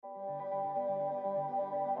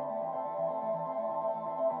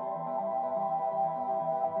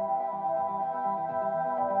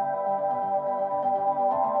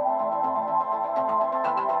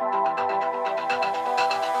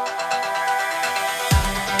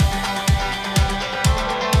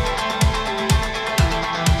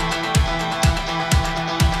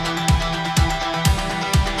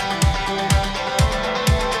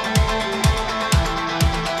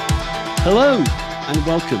Hello and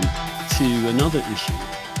welcome to another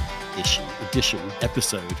edition,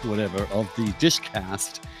 episode, whatever, of the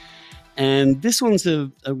Dishcast. And this one's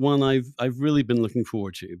a one I've really been looking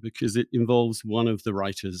forward to because it involves one of the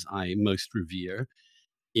writers I most revere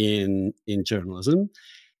in journalism,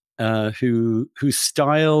 whose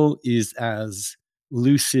style is as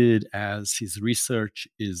lucid as his research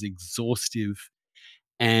is exhaustive,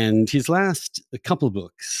 and his last couple of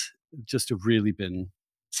books just have really been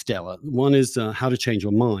stellar. One is How to Change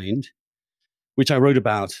Your Mind, which I wrote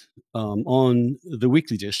about on the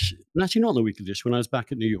Weekly Dish. Actually, not on the Weekly Dish, when I was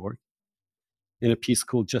back in New York in a piece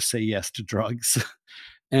called Just Say Yes to Drugs,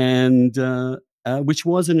 and which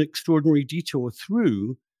was an extraordinary detour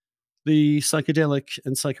through the psychedelic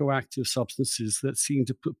and psychoactive substances that seem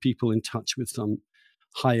to put people in touch with some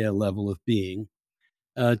higher level of being,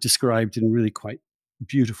 described in really quite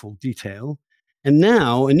beautiful detail. And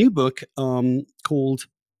now a new book called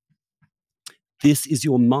This Is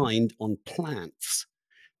Your Mind on Plants,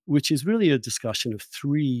 which is really a discussion of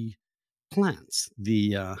three plants: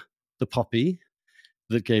 the poppy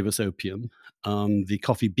that gave us opium, the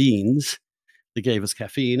coffee beans that gave us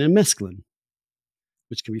caffeine, and mescaline,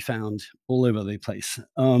 which can be found all over the place.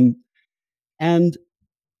 And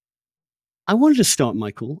I wanted to start,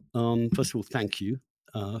 Michael. First of all, thank you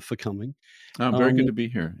for coming. Very good to be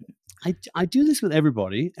here. I do this with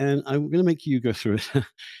everybody, and I'm going to make you go through it.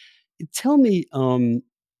 Tell me,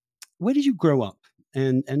 where did you grow up,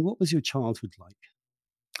 and what was your childhood like?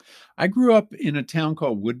 I grew up in a town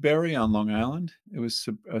called Woodbury on Long Island. It was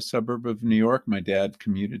a suburb of New York. My dad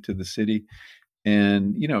commuted to the city,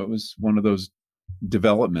 and it was one of those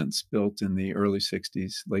developments built in the early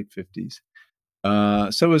 60s, late 50s.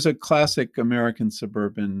 So it was a classic American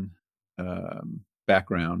suburban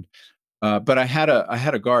background. But I had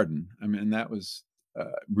a garden. I mean, that was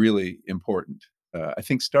really important. I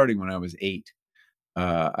think starting when I was 8,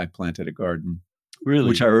 I planted a garden, Really?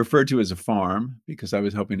 which I referred to as a farm because I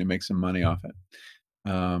was hoping to make some money off it.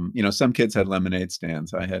 Some kids had lemonade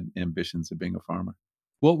stands. I had ambitions of being a farmer.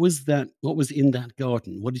 What was that? What was in that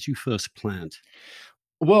garden? What did you first plant?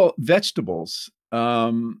 Well, vegetables.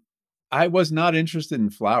 I was not interested in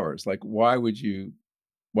flowers. Like, why would you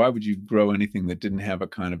grow anything that didn't have a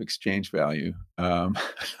kind of exchange value? It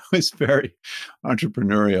was very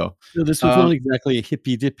entrepreneurial. So this was not exactly a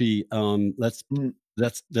hippy dippy. Mm, Let's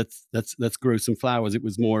grow some flowers. It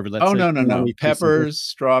was more of a let's Oh, make no. money from some. Peppers,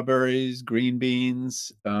 strawberries, green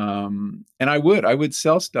beans. And I would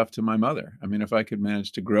sell stuff to my mother. I mean, if I could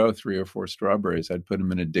manage to grow 3 or 4 strawberries, I'd put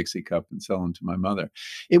them in a Dixie cup and sell them to my mother.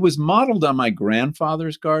 It was modeled on my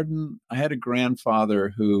grandfather's garden. I had a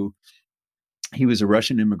grandfather who, he was a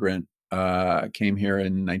Russian immigrant, came here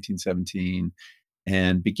in 1917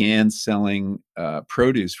 and began selling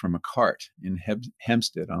produce from a cart in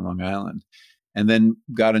Hempstead on Long Island, and then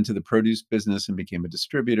got into the produce business and became a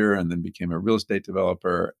distributor, and then became a real estate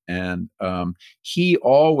developer. And he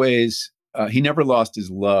always, he never lost his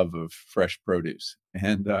love of fresh produce.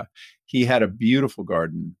 And he had a beautiful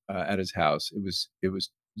garden at his house. It was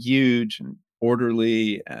huge and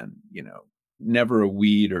orderly, and never a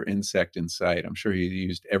weed or insect in sight. I'm sure he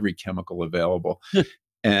used every chemical available.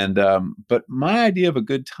 And but my idea of a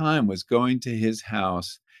good time was going to his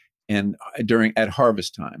house and at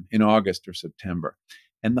harvest time in August or September.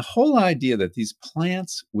 And the whole idea that these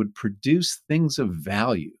plants would produce things of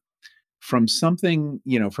value from something,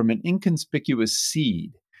 from an inconspicuous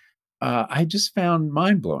seed, I just found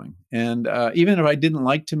mind blowing. And even if I didn't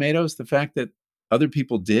like tomatoes, the fact that other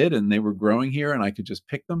people did and they were growing here and I could just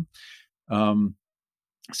pick them.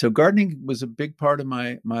 So gardening was a big part of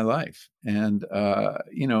my life. And,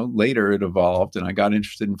 later it evolved and I got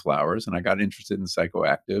interested in flowers and I got interested in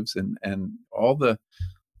psychoactives and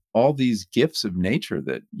all these gifts of nature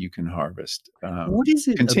that you can harvest. What is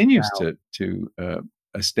it Continues about? to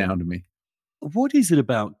astound me. What is it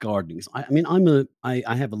about gardening? I mean,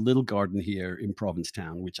 I have a little garden here in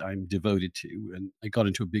Provincetown, which I'm devoted to, and I got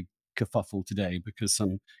into a big kerfuffle today because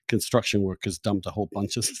some construction workers dumped a whole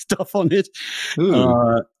bunch of stuff on it,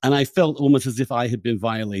 Ooh. and I felt almost as if I had been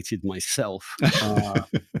violated myself.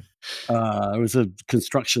 It was a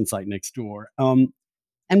construction site next door. But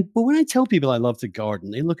when I tell people I love to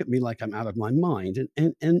garden, they look at me like I'm out of my mind,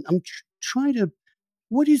 and I'm trying to.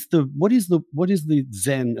 What is the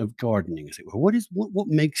zen of gardening? As it were? What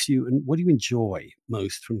makes you, and what do you enjoy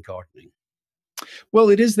most from gardening? Well,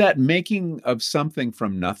 it is that making of something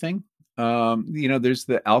from nothing. There's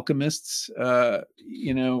the alchemists,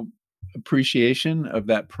 appreciation of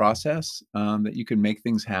that process, that you can make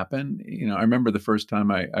things happen. I remember the first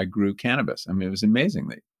time I grew cannabis. I mean, it was amazing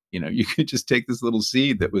that, you could just take this little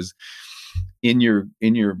seed that was in your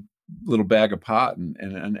little bag of pot,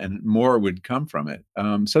 and more would come from it.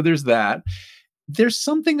 So there's that. There's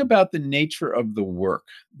something about the nature of the work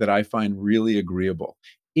that I find really agreeable.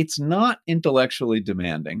 It's not intellectually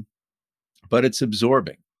demanding, but it's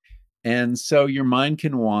absorbing. And so your mind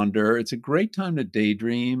can wander. It's a great time to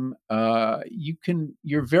daydream.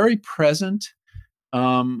 You're very present.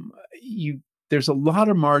 You There's a lot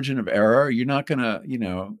of margin of error. You're not gonna,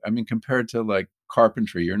 I mean, compared to like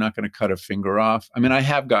carpentry, you're not going to cut a finger off. I mean, I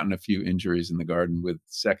have gotten a few injuries in the garden with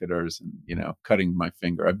secateurs and, cutting my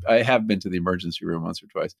finger. I have been to the emergency room once or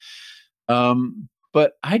twice.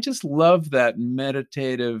 But I just love that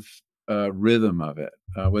meditative rhythm of it,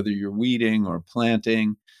 whether you're weeding or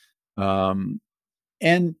planting. Um,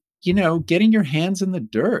 and getting your hands in the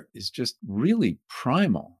dirt is just really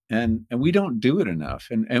primal, and we don't do it enough.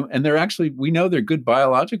 And they're actually, we know they're good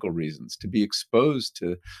biological reasons to be exposed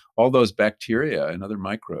to all those bacteria and other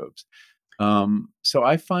microbes. So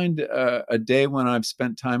I find a day when I've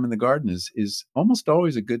spent time in the garden is almost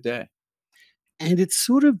always a good day. And it's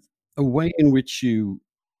sort of a way in which you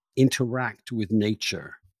interact with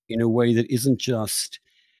nature in a way that isn't just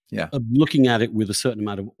Yeah, looking at it with a certain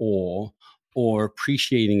amount of awe or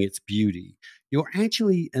appreciating its beauty. You're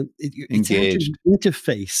actually, it's actually engaged. the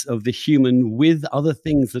interface of the human with other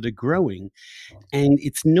things that are growing, and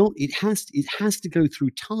it's not. It has to go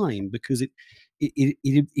through time because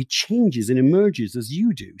it changes and emerges as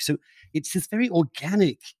you do. So it's this very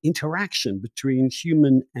organic interaction between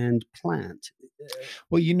human and plant.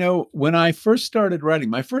 Well, when I first started writing,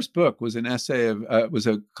 my first book was was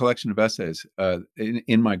a collection of essays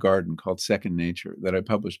in my garden called Second Nature that I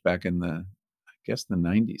published back in I guess the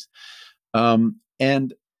 90s.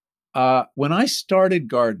 And when I started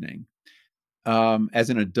gardening as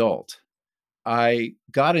an adult, I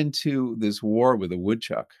got into this war with a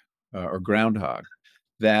woodchuck or groundhog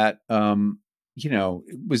that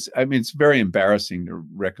it was, I mean, it's very embarrassing to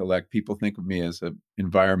recollect. People think of me as an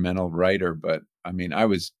environmental writer, but I mean,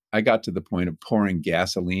 I got to the point of pouring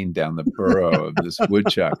gasoline down the burrow of this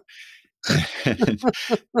woodchuck and,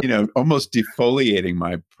 almost defoliating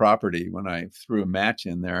my property when I threw a match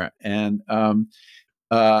in there.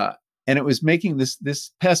 Uh, and it was making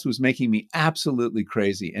this pest was making me absolutely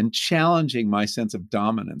crazy and challenging my sense of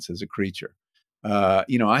dominance as a creature. I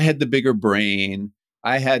had the bigger brain.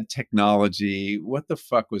 I had technology. What the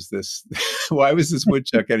fuck was this? Why was this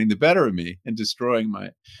woodchuck getting the better of me and destroying my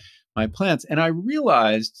plants? And I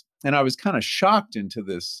realized, and I was kind of shocked into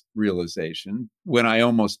this realization when I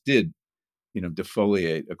almost did,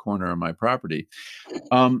 defoliate a corner of my property,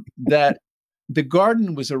 that the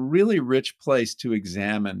garden was a really rich place to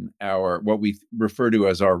examine what we refer to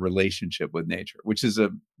as our relationship with nature, which is a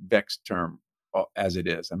vexed term as it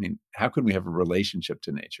is. I mean, how can we have a relationship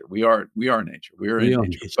to nature? We are nature. We are We in are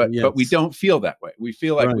nature, nature, but we yes, don't feel that way. We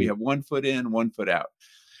feel like we right. have one foot in, one foot out,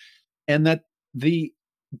 and that the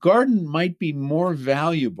garden might be more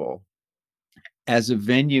valuable as a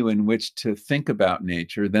venue in which to think about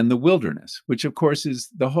nature than the wilderness, which of course is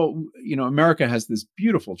the whole, America has this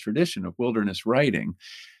beautiful tradition of wilderness writing.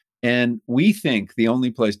 And we think the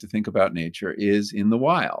only place to think about nature is in the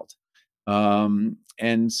wild.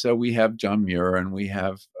 And so we have John Muir and we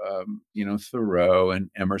have, Thoreau and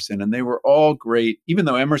Emerson, and they were all great. Even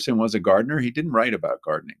though Emerson was a gardener, he didn't write about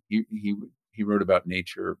gardening. He wrote about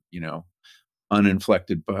nature,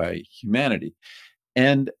 uninflected by humanity.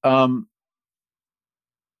 And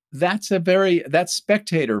that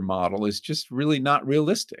spectator model is just really not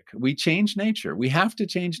realistic. We change nature. We have to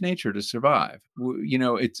change nature to survive.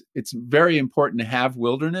 It's very important to have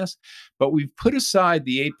wilderness, but we've put aside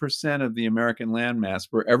the 8% of the American landmass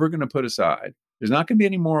we're ever going to put aside. There's not going to be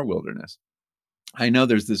any more wilderness. I know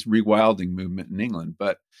there's this rewilding movement in England,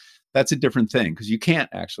 but that's a different thing because you can't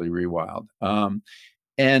actually rewild.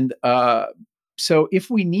 And So if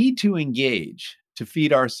we need to engage to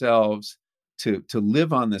feed ourselves, to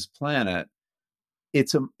live on this planet,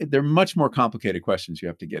 they're much more complicated questions you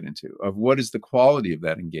have to get into of what is the quality of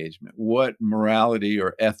that engagement, what morality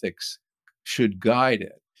or ethics should guide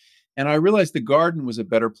it. And I realized the garden was a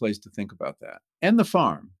better place to think about that, and the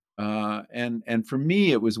farm. And for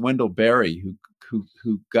me, it was Wendell Berry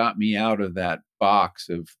who got me out of that box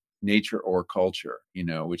of nature or culture,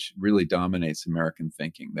 which really dominates American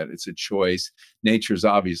thinking. That it's a choice. Nature's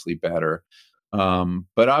obviously better,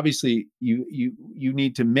 but obviously you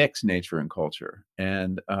need to mix nature and culture,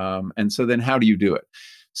 and so then how do you do it?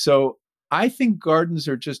 So I think gardens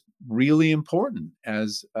are just really important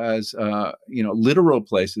as literal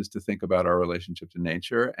places to think about our relationship to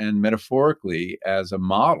nature, and metaphorically as a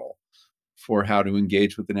model for how to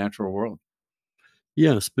engage with the natural world.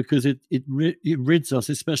 Yes, because it rids us,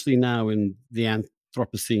 especially now in the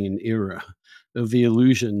Anthropocene era of the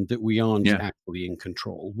illusion that we aren't Yeah. actually in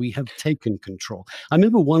control. We have taken control. I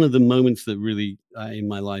remember one of the moments that really in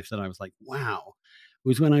my life that I was like, wow,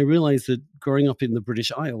 was when I realized that growing up in the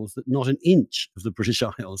British Isles, that not an inch of the British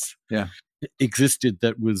Isles Yeah. existed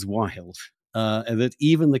that was wild, and that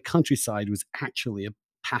even the countryside was actually a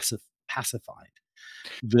pacified.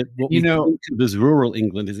 That what You we know, think of as rural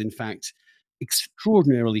England is in fact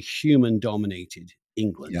extraordinarily human dominated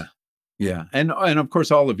England. yeah. Yeah, and of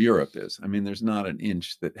course, all of Europe is. I mean, there's not an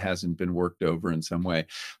inch that hasn't been worked over in some way.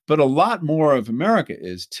 But a lot more of America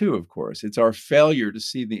is too, of course. It's our failure to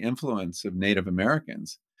see the influence of Native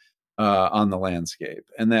Americans on the landscape,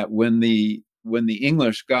 and that when the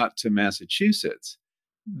English got to Massachusetts,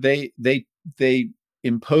 they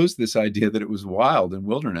imposed this idea that it was wild and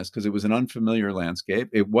wilderness because it was an unfamiliar landscape.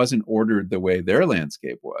 It wasn't ordered the way their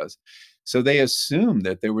landscape was, so they assumed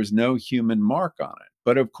that there was no human mark on it.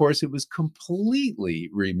 But of course, it was completely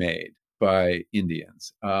remade by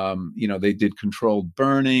Indians. They did controlled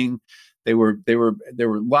burning. There were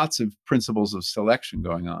lots of principles of selection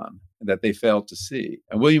going on that they failed to see.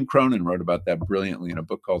 And William Cronin wrote about that brilliantly in a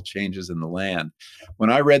book called Changes in the Land. When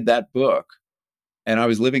I read that book, and I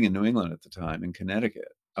was living in New England at the time in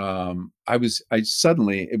Connecticut, I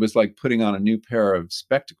suddenly, it was like putting on a new pair of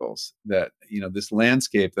spectacles that, this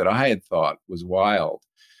landscape that I had thought was wild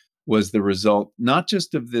was the result not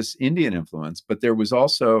just of this Indian influence, but there was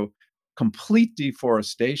also complete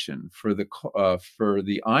deforestation for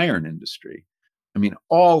the iron industry. I mean,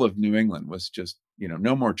 all of New England was just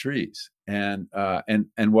no more trees, and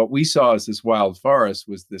what we saw as this wild forest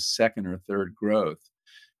was this second or third growth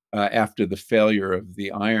after the failure of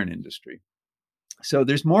the iron industry. So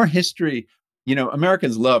there's more history.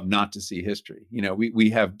 Americans love not to see history.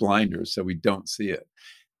 We have blinders, so we don't see it.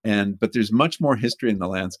 But there's much more history in the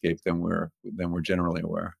landscape than we're generally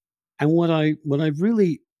aware. And what I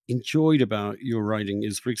really enjoyed about your writing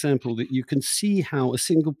is, for example, that you can see how a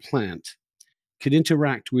single plant can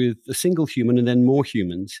interact with a single human and then more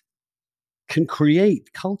humans, can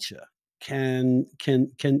create culture, can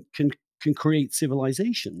create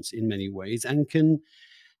civilizations in many ways, and can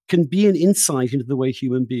be an insight into the way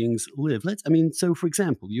human beings live. So for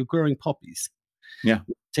example, you're growing poppies. Yeah,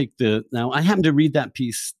 Take the now. I happened to read that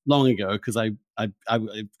piece long ago because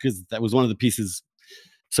that was one of the pieces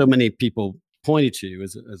so many people pointed to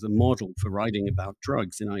as a model for writing about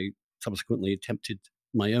drugs, and I subsequently attempted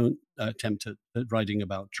my own attempt at writing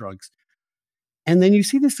about drugs. And then you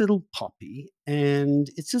see this little poppy, and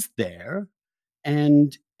it's just there,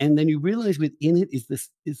 and then you realize within it is this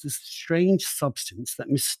strange substance that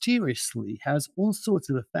mysteriously has all sorts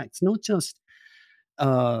of effects, not just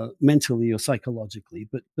mentally or psychologically,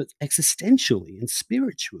 but existentially and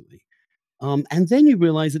spiritually. And then you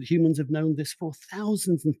realize that humans have known this for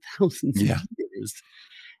thousands and thousands of yeah, years.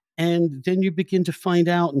 And then you begin to find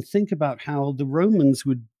out and think about how the Romans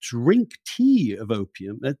would drink tea of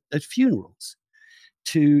opium at funerals.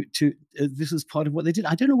 This is part of what they did.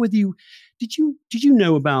 I don't know whether you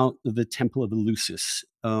know about the Temple of Eleusis,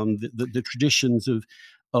 the traditions of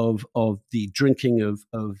the drinking of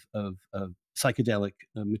psychedelic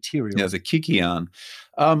yeah. materials. The Kikion.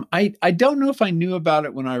 I don't know if I knew about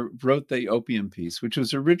it when I wrote the Opium piece, which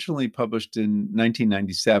was originally published in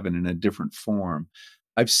 1997 in a different form.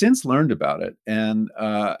 I've since learned about it, and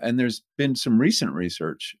there's been some recent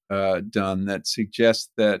research done that suggests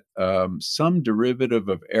that some derivative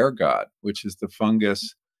of ergot, which is the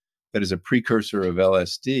fungus that is a precursor of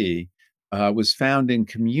LSD, was found in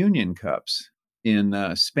communion cups in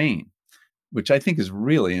Spain, which I think is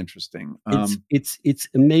really interesting. It's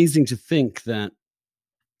amazing to think that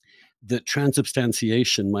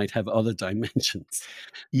transubstantiation might have other dimensions.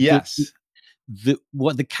 That Yes.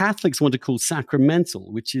 what the Catholics want to call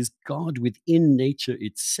sacramental, which is God within nature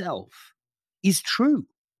itself, is true.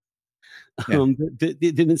 Yeah. That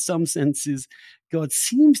in some senses, God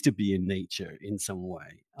seems to be in nature in some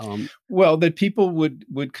way. Well, that people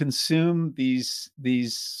would consume these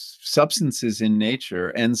substances in nature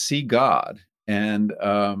and see God and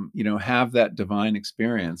have that divine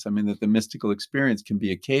experience. I mean, that the mystical experience can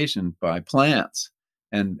be occasioned by plants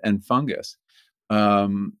and fungus.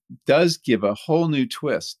 Um, does give a whole new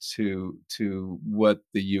twist to what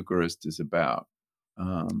the Eucharist is about.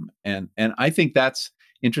 And I think that's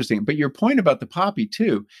interesting. But your point about the poppy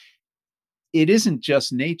too, it isn't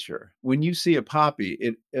just nature. When you see a poppy,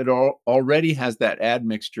 it already has that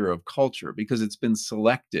admixture of culture because it's been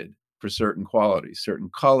selected for certain qualities, certain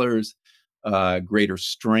colors, greater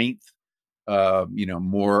strength,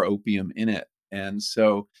 more opium in it. And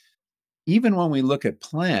so even when we look at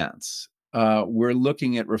plants, we're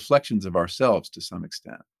looking at reflections of ourselves to some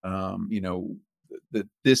extent. that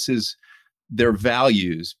this is their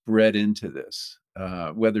values bred into this,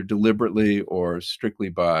 whether deliberately or strictly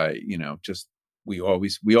by, just we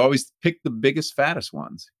always pick the biggest, fattest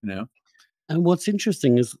ones. And what's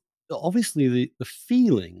interesting is obviously the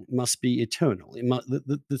feeling must be eternal.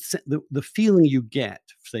 The feeling you get,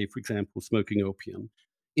 say, for example, smoking opium,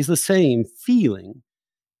 is the same feeling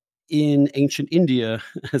in ancient India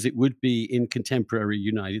as it would be in contemporary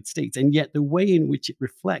United States. And yet the way in which it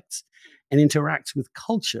reflects and interacts with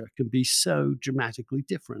culture can be so dramatically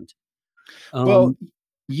different. Well, Um,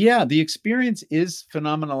 yeah, the experience is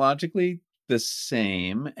phenomenologically the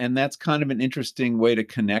same, and that's kind of an interesting way to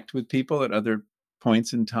connect with people at other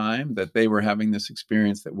points in time, that they were having this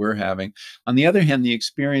experience that we're having. On the other hand, the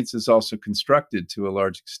experience is also constructed to a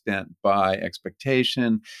large extent by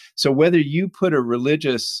expectation. So whether you put a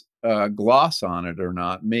religious gloss on it or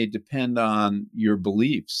not may depend on your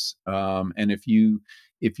beliefs. And if you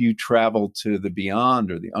travel to the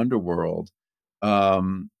beyond or the underworld,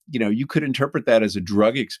 you could interpret that as a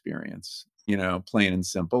drug experience, plain and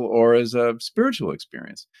simple, or as a spiritual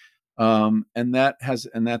experience. And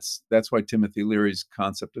that's why Timothy Leary's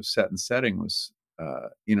concept of set and setting was,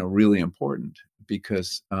 really important,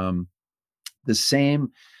 because the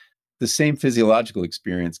same the same physiological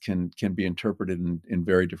experience can be interpreted in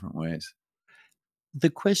very different ways. the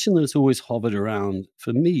question that's always hovered around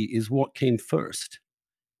for me is what came first,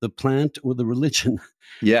 the plant or the religion?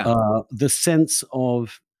 Yeah, The sense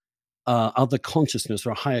of other consciousness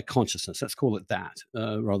or higher consciousness, let's call it that,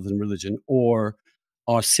 rather than religion, or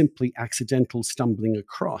are simply accidental stumbling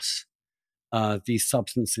across these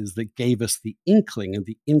substances that gave us the inkling and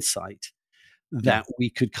the insight yeah, that we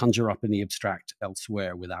could conjure up in the abstract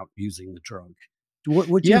elsewhere without using the drug. What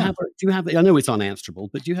do you yeah. have? Do you have? I know it's unanswerable,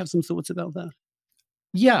 but do you have some thoughts about that?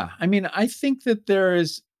 Yeah, I mean, I think that there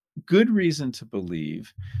is good reason to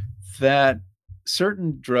believe that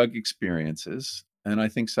certain drug experiences, and I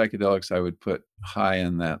think psychedelics I would put high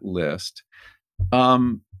on that list,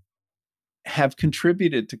 um, have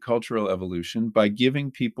contributed to cultural evolution by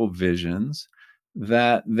giving people visions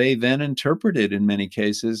that they then interpreted in many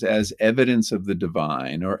cases as evidence of the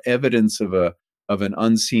divine, or evidence of an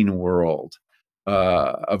unseen world,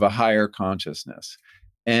 of a higher consciousness,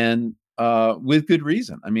 and with good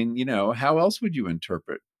reason. I mean, how else would you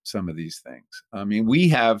interpret some of these things? I mean, we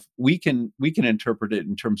can interpret it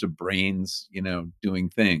in terms of brains, doing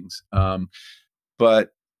things, but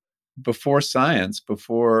before science,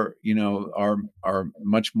 before our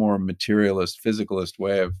much more materialist, physicalist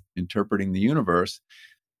way of interpreting the universe,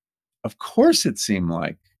 of course it seemed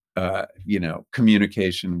like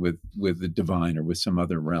communication with the divine or with some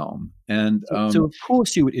other realm. And So of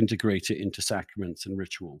course you would integrate it into sacraments and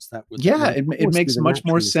rituals. That would yeah, of it course be makes the much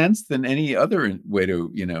more natural. sense than any other way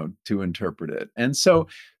to interpret it. And so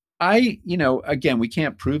again, we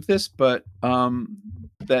can't prove this, but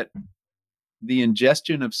that the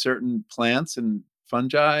ingestion of certain plants and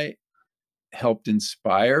fungi helped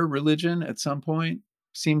inspire religion at some point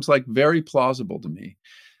seems like very plausible to me.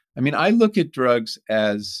 I mean, I look at drugs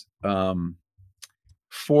as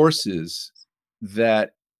forces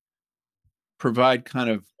that provide kind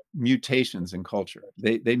of mutations in culture.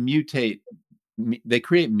 They mutate, they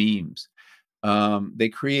create memes, they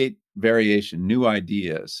create variation, new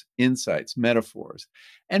ideas, insights, metaphors,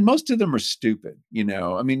 and most of them are stupid.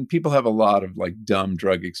 I mean, people have a lot of like dumb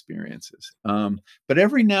drug experiences, but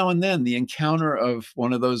every now and then, the encounter of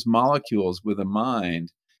one of those molecules with a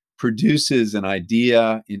mind produces an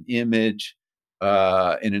idea, an image,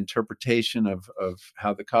 an interpretation of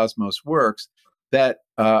how the cosmos works.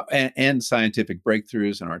 And scientific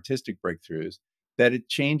breakthroughs and artistic breakthroughs, that it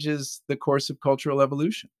changes the course of cultural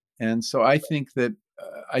evolution. And so I think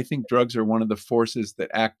drugs are one of the forces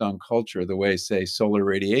that act on culture the way, say, solar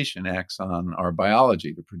radiation acts on our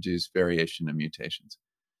biology to produce variation and mutations.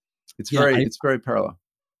 It's Yeah, very it's very parallel.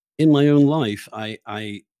 in my own life, I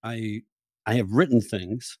have written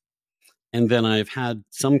things, and then I have had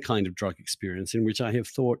some kind of drug experience in which I have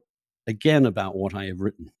thought again about what I have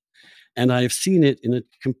written, and I have seen it in a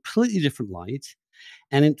completely different light.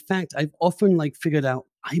 And in fact, I've often like figured out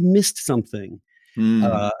I missed something,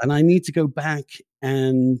 Mm. and I need to go back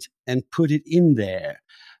and put it in there.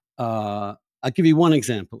 I'll give you one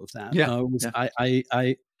example of that. Yeah, Was yeah.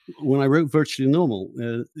 I when I wrote Virtually Normal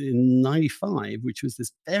in '95, which was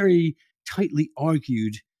this very tightly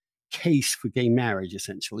argued case for gay marriage.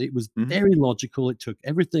 Essentially, it was Hmm. very logical. It took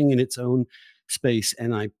everything in its own space,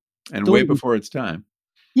 and I And thought way it was before its time.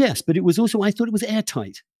 yes, but it was also I thought it was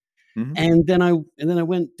airtight. Hmm. And then I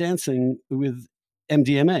went dancing with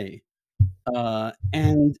MDMA,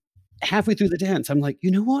 and halfway through the dance, I'm like, you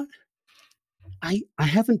know what? I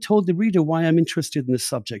haven't told the reader why I'm interested in this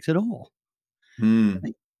subject at all. Mm,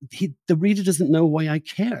 Like, the reader doesn't know why I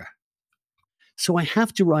care. So I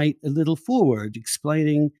have to write a little foreword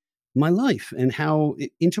explaining my life and how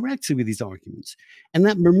it interacts with these arguments. And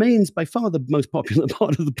that remains by far the most popular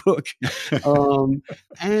part of the book. Um,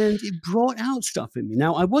 and it brought out stuff in me.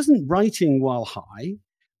 Now, I wasn't writing while high,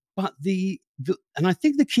 but and I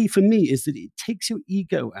think the key for me is that it takes your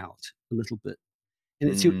ego out a little bit. And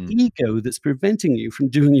it's your mm. ego that's preventing you from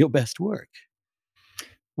doing your best work.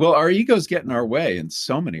 Well, our egos get in our way in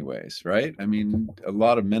so many ways, right? I mean, a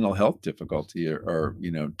lot of mental health difficulty are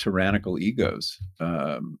tyrannical egos,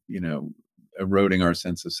 eroding our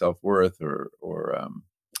sense of self-worth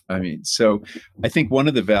I mean, so I think one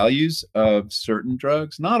of the values of certain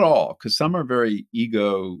drugs, not all, because some are very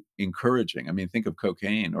ego encouraging. I mean, think of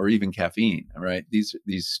cocaine or even caffeine, right? These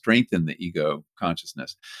strengthen the ego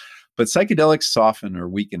consciousness. But psychedelics soften or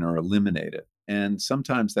weaken or eliminate it. And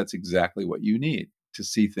sometimes that's exactly what you need to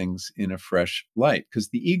see things in a fresh light, because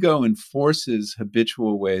the ego enforces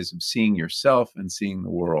habitual ways of seeing yourself and seeing the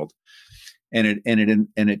world, and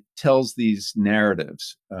it tells these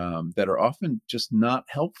narratives that are often just not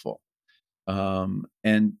helpful.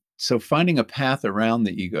 And so finding a path around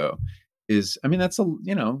the ego is, I mean, that's a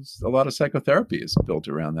lot of psychotherapy is built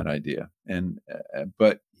around that idea, and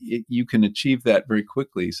but you can achieve that very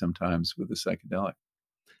quickly sometimes with a psychedelic.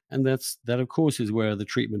 And that, of course, is where the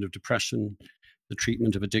treatment of depression, the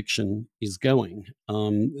treatment of addiction is going.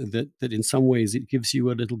 That in some ways it gives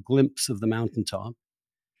you a little glimpse of the mountaintop,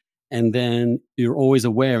 and then you're always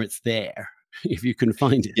aware it's there if you can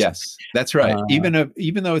find it. Yes, that's right. Uh,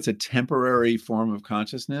 Even though it's a temporary form of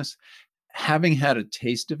consciousness, having had a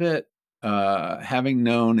taste of it, having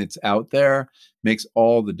known it's out there, makes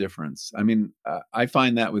all the difference. I mean, I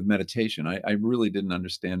find that with meditation. I really didn't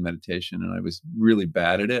understand meditation, and I was really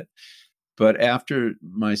bad at it. But after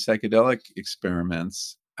my psychedelic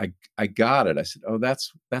experiments, I got it. I said, "Oh,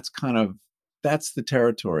 that's the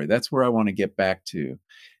territory. That's where I want to get back to."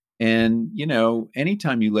 And,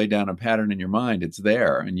 anytime you lay down a pattern in your mind, it's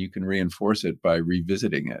there and you can reinforce it by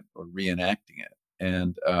revisiting it or reenacting it.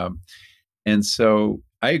 And so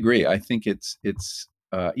I agree. I think it's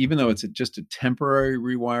even though it's just a temporary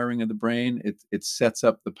rewiring of the brain, it sets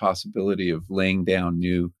up the possibility of laying down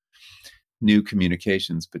new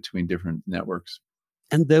communications between different networks.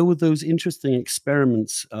 and there were those interesting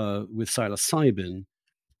experiments with psilocybin,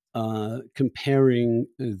 comparing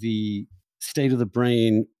the state of the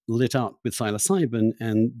brain lit up with psilocybin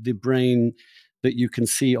and the brain that you can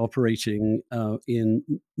see operating in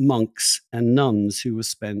monks and nuns who were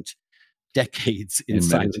spent decades in In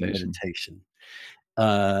silent meditation. meditation.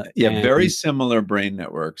 Yeah, And very similar brain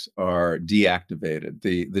networks are deactivated,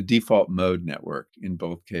 the default mode network in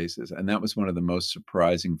both cases. And that was one of the most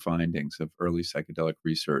surprising findings of early psychedelic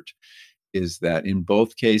research, is that in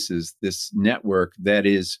both cases, this network that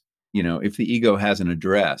is, if the ego has an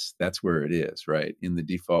address, that's where it is, right? In the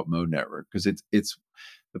default mode network, because it's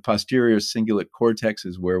the posterior cingulate cortex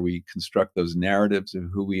is where we construct those narratives of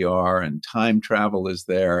who we are, and time travel is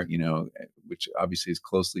there, which obviously is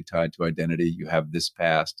closely tied to identity. You have this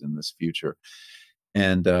past and this future,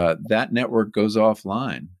 and that network goes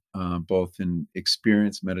offline, both in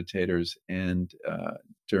experienced meditators and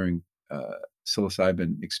during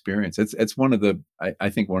psilocybin experience. It's one of I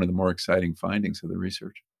think one of the more exciting findings of the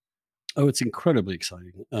research. oh, it's incredibly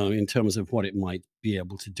exciting in terms of what it might be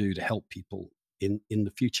able to do to help people in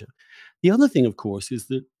the future. The other thing, of course, is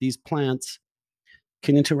that these plants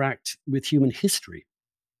can interact with human history.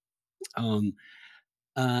 Um,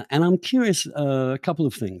 and I'm curious, a couple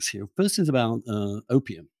of things here. First is about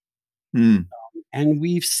opium. Mm, And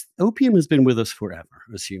opium has been with us forever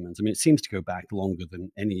as humans. I mean, it seems to go back longer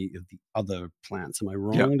than any of the other plants. Am I yeah.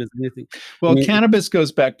 wrong? Does anything? I Well, mean, cannabis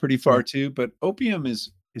goes back pretty yeah, far too, but opium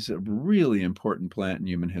is a really important plant in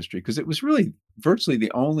human history, because it was really virtually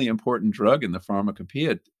the only important drug in the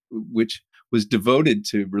pharmacopoeia, which was devoted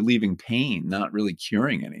to relieving pain, not really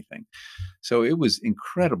curing anything. So it was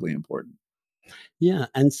incredibly important. yeah.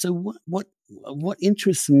 And so, what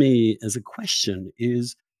interests me as a question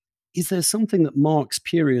is there something that marks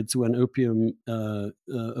periods when opium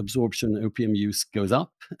absorption, opium use goes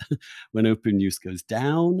up, when opium use goes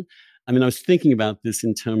down? I mean, I was thinking about this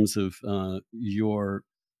in terms of your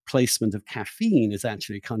placement of caffeine is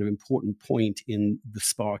actually a kind of important point in the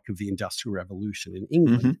spark of the Industrial Revolution in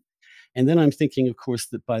England. Hmm. And then I'm thinking, of course,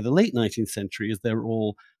 that by the late 19th century, as they're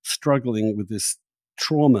all struggling with this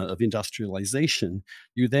trauma of industrialization,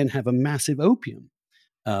 you then have a massive opium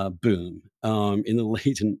boom in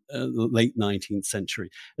the late 19th century,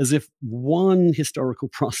 as if one historical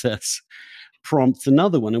process prompts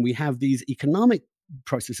another one. And we have these economic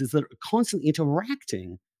processes that are constantly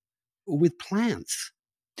interacting with plants.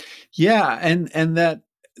 Yeah, and that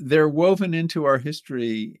they're woven into our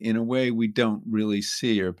history in a way we don't really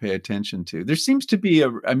see or pay attention to. There seems to be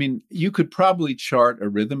I mean, you could probably chart a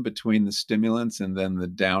rhythm between the stimulants and then the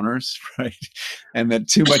downers, right? And that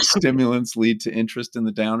too much stimulants lead to interest in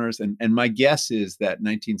the downers. And my guess is that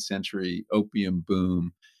 19th century opium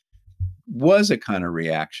boom was a kind of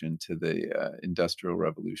reaction to the Industrial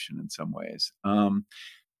Revolution in some ways.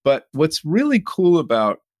 But what's really cool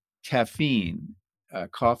about caffeine,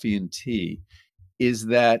 coffee and tea, is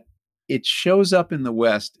that it shows up in the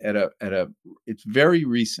West it's very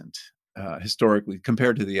recent historically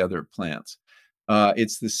compared to the other plants.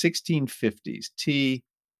 It's the 1650s. Tea,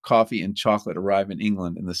 coffee, and chocolate arrive in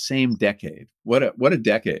England in the same decade. What a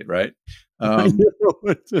decade, right? I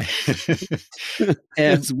know.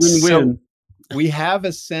 And It's so win-win. we have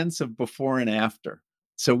a sense of before and after.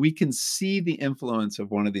 So we can see the influence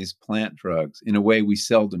of one of these plant drugs in a way we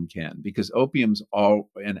seldom can, because opiums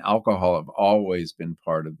and alcohol have always been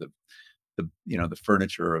part of the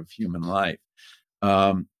furniture of human life.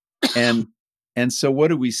 Um, and and so what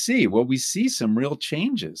do we see? Well, we see some real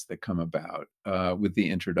changes that come about with the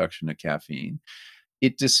introduction of caffeine.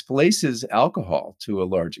 It displaces alcohol to a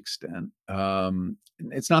large extent.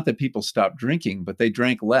 It's not that people stopped drinking, but they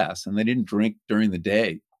drank less, and they didn't drink during the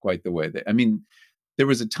day quite the way they. I mean, there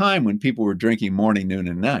was a time when people were drinking morning, noon,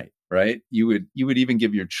 and night. Right? You would even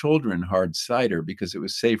give your children hard cider because it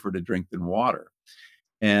was safer to drink than water.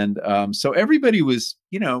 And so everybody was,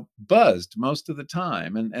 buzzed most of the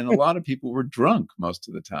time, and a lot of people were drunk most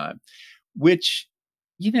of the time, which,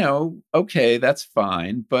 okay, that's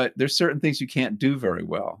fine, but there's certain things you can't do very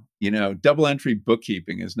well. Double entry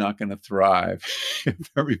bookkeeping is not going to thrive if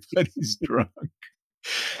everybody's drunk.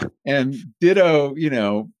 And ditto,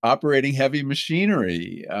 operating heavy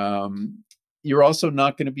machinery. You're also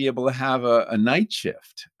not going to be able to have a night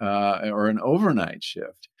shift or an overnight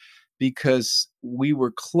shift, because we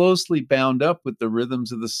were closely bound up with the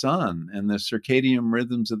rhythms of the sun and the circadian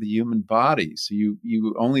rhythms of the human body. So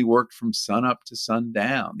you only worked from sun up to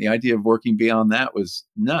sundown. The idea of working beyond that was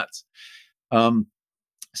nuts.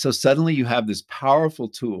 So suddenly you have this powerful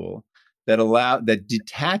tool that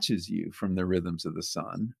detaches you from the rhythms of the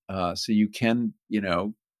sun, so you can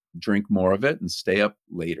drink more of it and stay up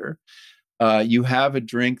later. You have a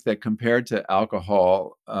drink that, compared to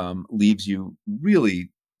alcohol, leaves you really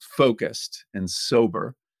focused and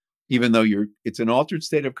sober, even though it's an altered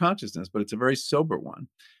state of consciousness, but it's a very sober one.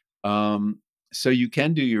 Um, so you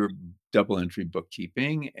can do your double entry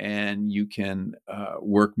bookkeeping, and you can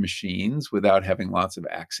work machines without having lots of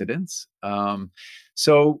accidents.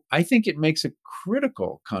 So I think it makes a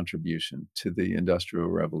critical contribution to the Industrial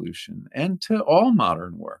Revolution and to all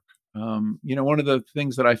modern work. One of the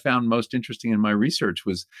things that I found most interesting in my research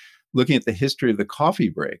was looking at the history of the coffee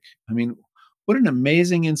break. I mean, what an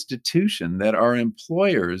amazing institution that our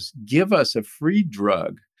employers give us a free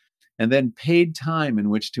drug and then paid time in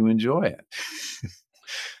which to enjoy it.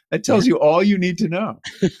 That tells you all you need to know.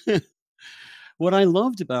 What I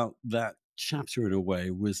loved about that chapter, in a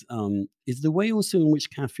way, was is the way also in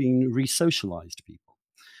which caffeine re-socialized people.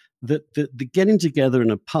 That the getting together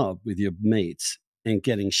in a pub with your mates and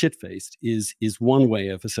getting shit faced is one way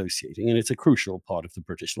of associating, and it's a crucial part of the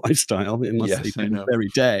British lifestyle. It must say, Yes, to I this know. very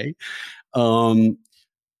day. Um,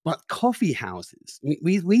 but coffee houses,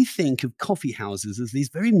 we think of coffee houses as these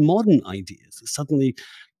very modern ideas. Suddenly,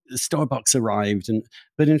 Starbucks arrived,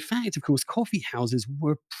 but in fact, of course, coffee houses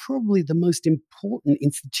were probably the most important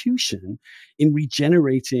institution in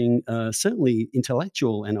regenerating certainly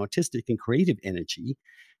intellectual and artistic and creative energy,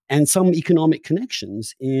 and some economic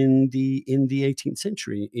connections in the 18th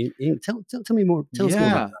century. Tell me more. Tell us more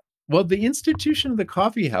about Yeah. Well, the institution of the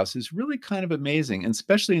coffee house is really kind of amazing, and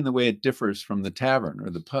especially in the way it differs from the tavern or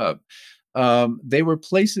the pub. They were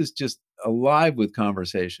places just alive with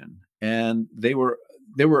conversation, and they were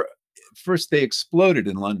first, they exploded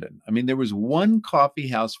in London. I mean, there was one coffee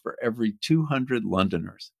house for every 200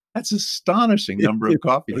 Londoners. That's an astonishing number of that.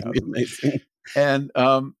 coffee Totally houses. amazing.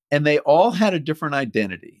 And they all had a different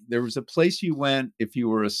identity. There was a place you went if you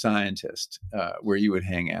were a scientist, where you would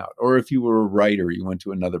hang out, or if you were a writer, you went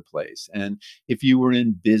to another place, and if you were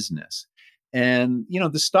in business. And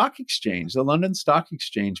the stock exchange, the London Stock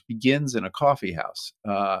Exchange, begins in a coffee house,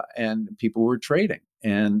 and people were trading.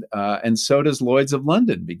 And so does Lloyd's of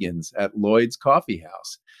London, begins at Lloyd's Coffee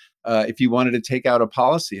House. If you wanted to take out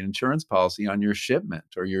an insurance policy on your shipment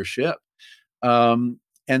or your ship. Um,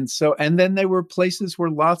 and then there were places where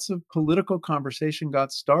lots of political conversation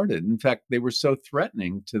got started. In fact, they were so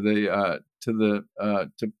threatening to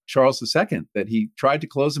Charles II that he tried to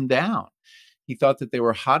close them down. He thought that they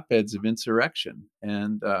were hotbeds of insurrection,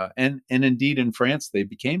 and indeed in France they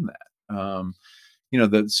became that.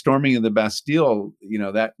 The storming of the Bastille,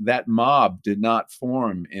 that mob did not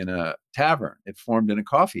form in a tavern; it formed in a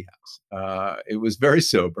coffee house. It was very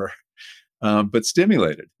sober, but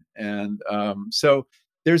stimulated, and so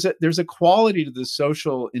there's a quality to the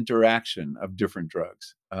social interaction of different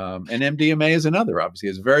drugs, and MDMA is another. Obviously,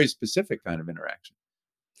 is a very specific kind of interaction.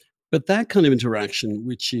 But that kind of interaction,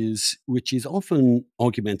 which is often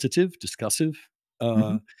argumentative, discussive,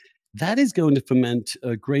 Mm-hmm. uh, that is going to foment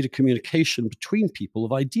a greater communication between people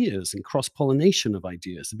of ideas and cross pollination of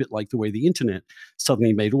ideas, a bit like the way the internet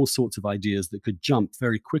suddenly made all sorts of ideas that could jump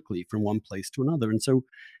very quickly from one place to another. And so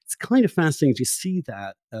it's kind of fascinating to see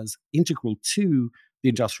that as integral to the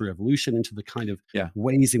Industrial Revolution, into the kind of Yeah.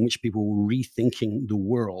 ways in which people were rethinking the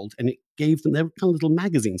world. And it gave them, they were kind of little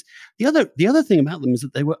magazines. The other thing about them is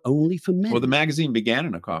that they were only for Well, the men. magazine began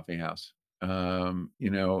in a coffee house.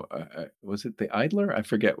 Was it the Idler? I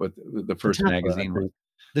forget what the The first Tatler, I magazine was. think.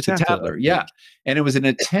 The The Tatler, I Tatler, yeah, think. and it was an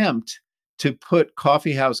attempt to put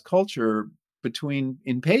coffee house culture between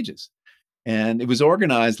in pages, and it was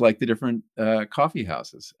organized like the different coffee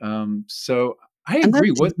houses. So I And that's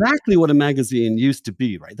agree. What? exactly what a magazine used to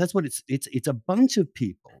be, right? That's what it's a bunch of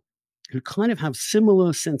people who kind of have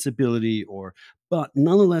similar sensibility, but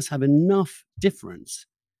nonetheless have enough difference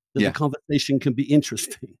that the Yeah, conversation can be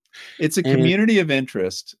interesting. it's a And community of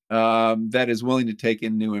interest that is willing to take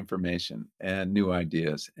in new information and new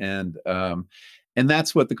ideas, and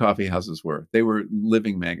that's what the coffee houses were. They were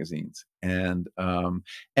living magazines, and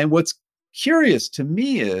what's curious to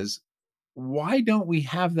me is why don't we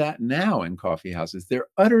have that now in coffee houses? They're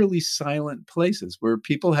utterly silent places where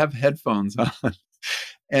people have headphones on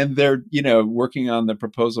and they're working on the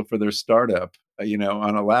proposal for their startup,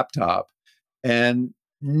 on a laptop and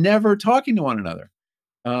never talking to one another.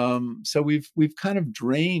 So we've kind of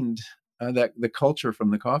drained that the culture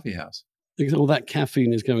from the coffee house. because all that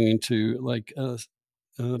caffeine is going into like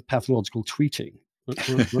pathological tweeting,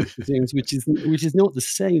 right, which is not the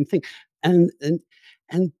same thing. And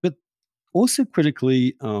but also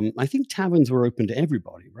critically, I think taverns were open to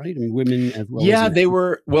everybody, right? I mean, women as well as Yeah, men. they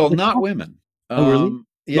were, well, But the not coffee, women. oh really?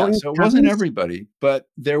 Not Yeah, in so it wasn't taverns? everybody, but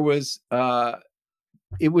there was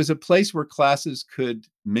it was a place where classes could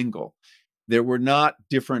mingle. There were not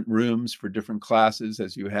different rooms for different classes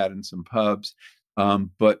as you had in some pubs,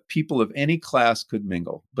 but people of any class could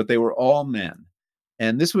mingle, but they were all men.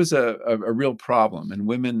 And this was a real problem, and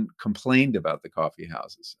women complained about the coffee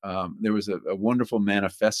houses. There was a wonderful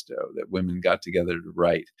manifesto that women got together to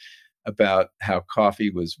write about how coffee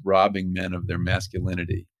was robbing men of their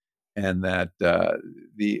masculinity, and that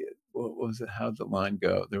the what was it? How'd the line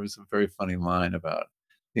go? There was a very funny line about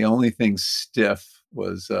the only thing stiff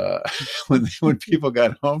was when people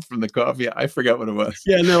got home from the coffee. I forgot what it was,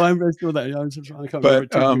 Yeah, no, I'm very sure that I can't remember but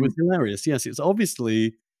it too, but it was hilarious. Yes, it's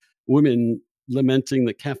obviously women lamenting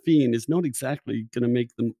that caffeine is not exactly gonna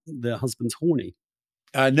make their husbands horny.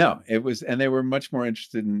 no, it was, and they were much more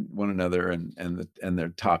interested in one another and their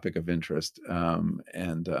topic of interest,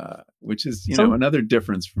 and which is Some another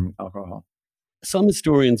difference from alcohol. some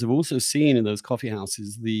historians have also seen in those coffee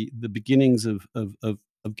houses the beginnings of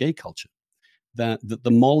gay culture. That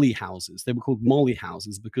the Molly houses, they were called Molly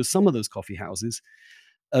houses because some of those coffee houses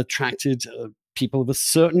attracted people of a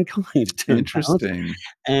certain kind, it turned out, Interesting.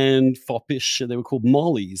 and foppish. They were called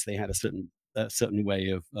mollies. They had a certain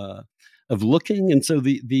way of looking, and so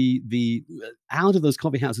the out of those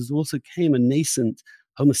coffee houses also came a nascent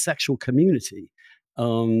homosexual community,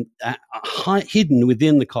 hidden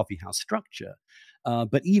within the coffee house structure.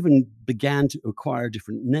 But even began to acquire a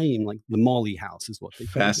different name, like the Molly House is what they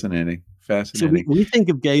called it. Fascinating. So we, Fascinating. we think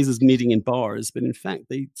of gays as meeting in bars, but in fact,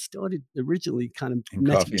 they started originally kind of In met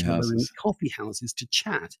coffee each other in houses. coffee houses to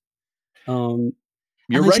chat. Um,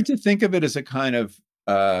 You're and I right should, to think of it as a kind of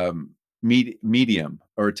medium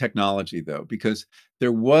or technology, though, because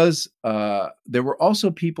there were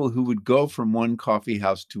also people who would go from one coffee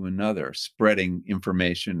house to another, spreading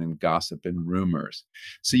information and gossip and rumors.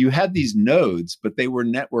 So you had these nodes, but they were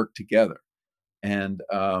networked together, and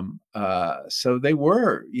so they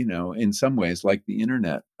were, in some ways, like the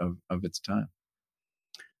internet of its time.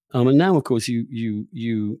 and now, of course,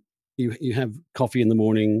 you have coffee in the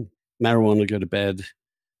morning, marijuana to go to bed,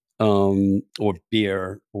 or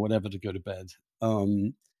beer or whatever to go to bed.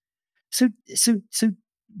 Um, so, do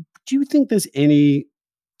you think there's any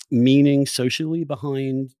meaning socially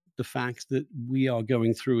behind the fact that we are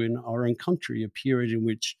going through in our own country a period in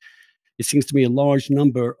which it seems to me a large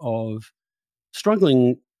number of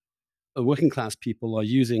struggling working class people are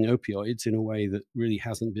using opioids in a way that really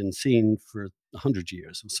hasn't been seen for 100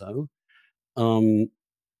 years or so. Um,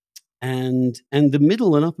 and the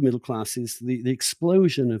middle and upper middle classes, the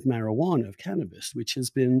explosion of marijuana, of cannabis, which has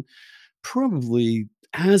been probably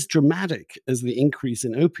as dramatic as the increase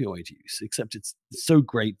in opioid use, except it's so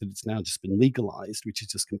great that it's now just been legalized, which is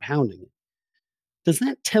just compounding it. Does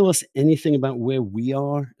that tell us anything about where we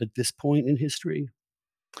are at this point in history?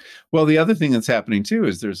 Well, the other thing that's happening too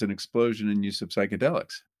is there's an explosion in use of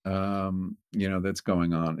psychedelics. That's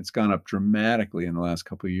going on. It's gone up dramatically in the last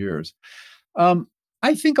couple of years. Um,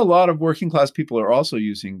 I think a lot of working class people are also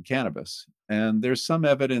using cannabis, and there's some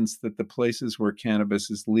evidence that the places where cannabis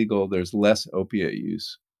is legal, there's less opiate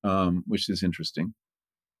use, which is interesting.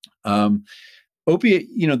 Um, Opiate,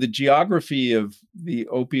 the geography of the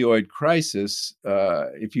opioid crisis,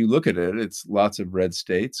 if you look at it, it's lots of red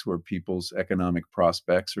states where people's economic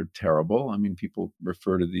prospects are terrible. I mean, people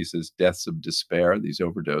refer to these as deaths of despair, these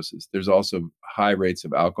overdoses. There's also high rates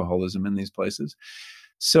of alcoholism in these places.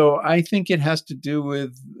 So I think it has to do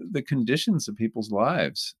with the conditions of people's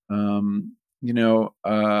lives. I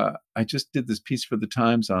just did this piece for the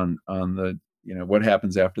Times on the what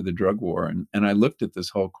happens after the drug war, and I looked at this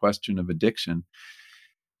whole question of addiction,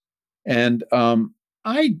 and I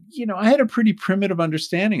had a pretty primitive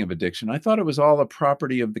understanding of addiction. I thought it was all a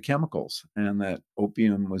property of the chemicals, and that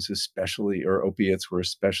opium was especially, or opiates were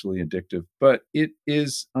especially addictive. But it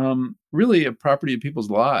is really a property of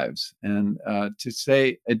people's lives. And to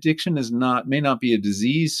say addiction may not be a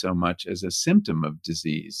disease so much as a symptom of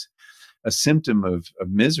disease, a symptom of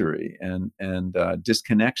misery and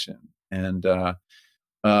disconnection. And uh,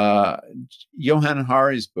 Johann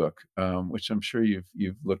Hari's book, which I'm sure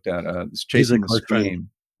you've looked at, is He's a "Chasing the close friend Stream."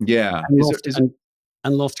 Yeah, and is there lost is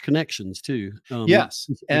and lost connections too. yes,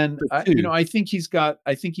 and But two, I think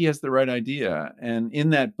he has the right idea. And in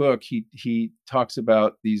that book, he talks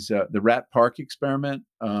about these the Rat Park experiment.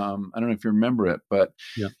 I don't know if you remember it, but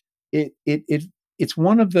yeah. it's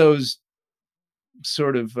one of those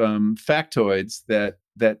sort of factoids that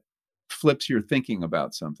flips your thinking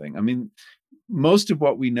about something. I mean, most of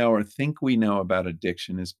what we know or think we know about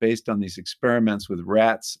addiction is based on these experiments with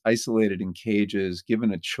rats isolated in cages,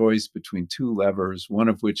 given a choice between two levers, one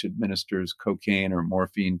of which administers cocaine or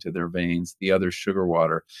morphine to their veins, the other sugar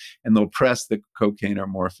water, and they'll press the cocaine or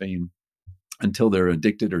morphine until they're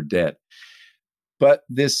addicted or dead. But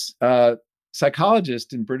this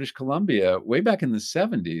psychologist in British Columbia, way back in the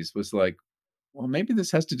 70s, was like, well, maybe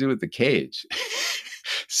this has to do with the cage.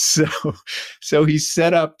 so so he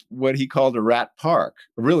set up what he called a rat park,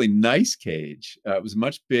 a really nice cage. It was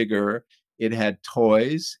much bigger. It had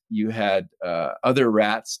toys. You had other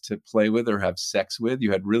rats to play with or have sex with.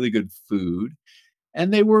 You had really good food.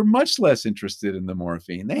 And they were much less interested in the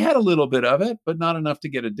morphine. They had a little bit of it, but not enough to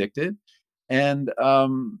get addicted. And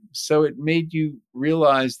so it made you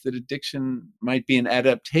realize that addiction might be an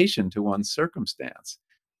adaptation to one's circumstance,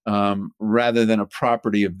 rather than a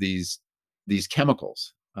property of these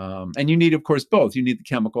chemicals. And you need, of course, both. You need the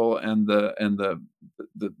chemical and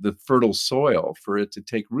the fertile soil for it to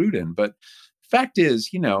take root in. But fact is,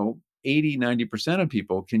 80-90% of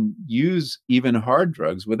people can use even hard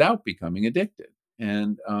drugs without becoming addicted.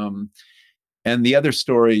 And the other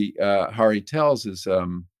story Hari tells is,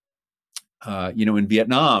 in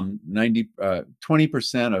Vietnam,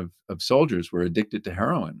 20% of soldiers were addicted to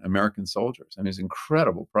heroin, American soldiers. I mean, it's an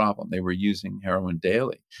incredible problem. They were using heroin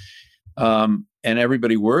daily. And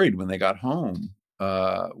everybody worried when they got home,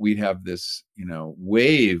 we'd have this,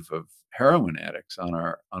 wave of heroin addicts on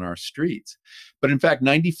our streets. But in fact,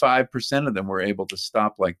 95% of them were able to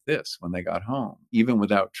stop like this when they got home, even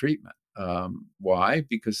without treatment. Why?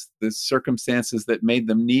 Because the circumstances that made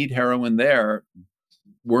them need heroin there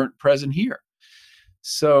weren't present here.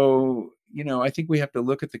 So, I think we have to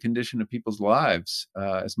look at the condition of people's lives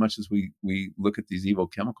as much as we look at these evil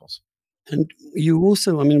chemicals. And you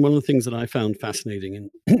also, I mean, one of the things that I found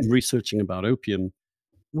fascinating in researching about opium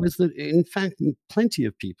was that, in fact, plenty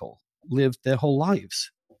of people lived their whole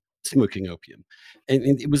lives smoking opium,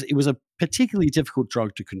 and it was a particularly difficult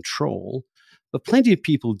drug to control, but plenty of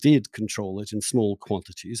people did control it in small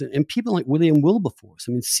quantities, and people like William Wilberforce,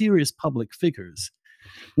 I mean, serious public figures,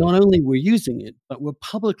 not only were using it, but were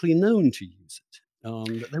publicly known to use it.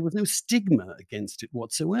 That there was no stigma against it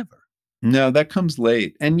whatsoever. No, that comes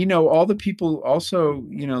late. And all the people also,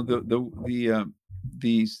 the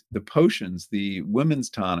potions, the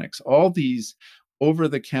women's tonics, all these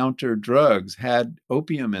over-the-counter drugs had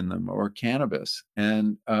opium in them or cannabis,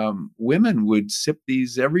 and women would sip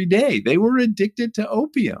these every day. They were addicted to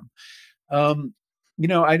opium. Um,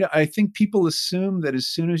 I think people assume that as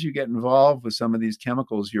soon as you get involved with some of these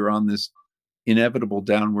chemicals, you're on this inevitable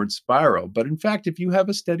downward spiral. But in fact, if you have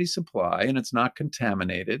a steady supply and it's not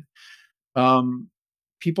contaminated, um,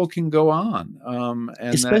 people can go on. And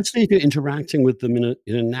that, Especially if you're interacting with them in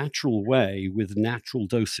a natural way with natural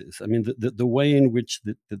doses. I mean, the way in which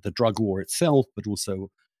the drug war itself, but also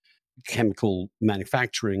chemical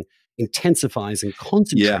manufacturing, intensifies and yeah,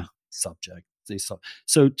 concentrates the subject.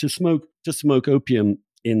 So to smoke opium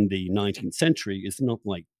in the 19th century is not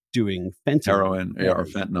like doing fentanyl heroin or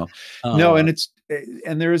today. fentanyl. No, Uh,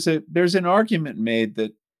 and there's an argument made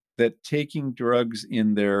that taking drugs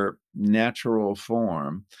in their natural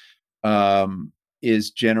form um,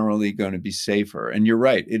 is generally going to be safer. And you're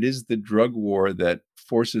right, it is the drug war that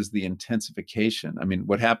forces the intensification. I mean,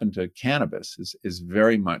 what happened to cannabis is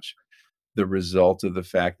very much the result of the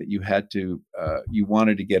fact that you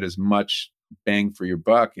wanted to get as much bang for your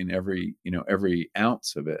buck in every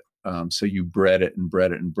ounce of it. So you bred it and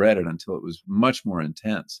bred it and bred it until it was much more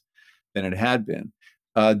intense than it had been.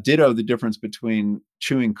 Ditto the difference between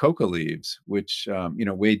chewing coca leaves, which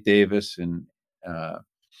Wade Davis and uh,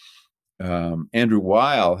 Andrew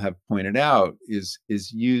Weil have pointed out is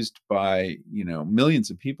used by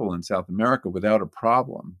millions of people in South America without a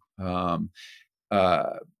problem.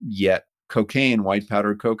 Yet cocaine, white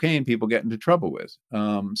powder cocaine, people get into trouble with.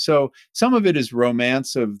 So some of it is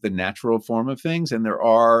romance of the natural form of things, and there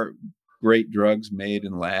are great drugs made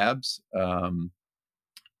in labs, all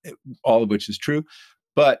of which is true.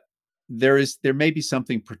 But there may be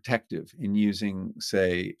something protective in using,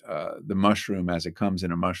 say, the mushroom as it comes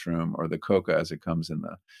in a mushroom, or the coca as it comes in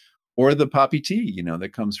or the poppy tea,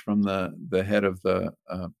 that comes from the head of the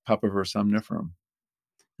Papaver somniferum.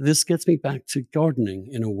 this gets me back to gardening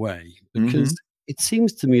in a way, because Mm-hmm. it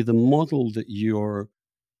seems to me the model that you're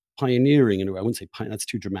pioneering, in a way, I wouldn't say that's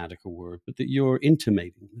too dramatic a word, but that you're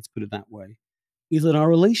intimating, let's put it that way, is that our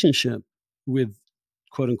relationship with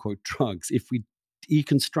quote unquote drugs, if we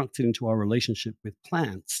deconstruct it into our relationship with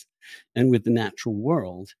plants and with the natural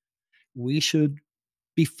world, we should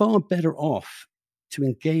be far better off to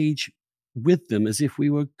engage with them as if we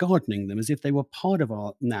were gardening them, as if they were part of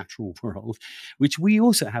our natural world, which we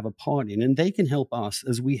also have a part in, and they can help us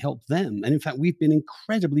as we help them. And in fact, we've been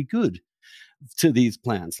incredibly good to these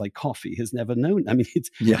plants. Like coffee has never known. I mean,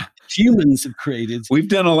 it's Yeah, humans have created we've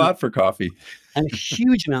done a lot for coffee. a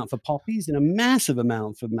huge amount for poppies and a massive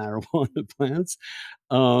amount for marijuana plants,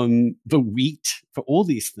 for wheat, for all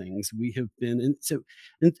these things. We have been, and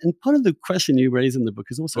part of the question you raise in the book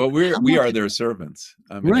is also Well, how we much, are their servants.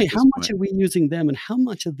 I mean, at right? this How much point, are we using them, and how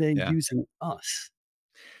much are they yeah. using us?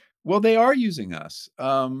 Well, they are using us.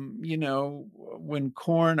 When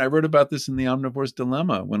corn, I wrote about this in The Omnivore's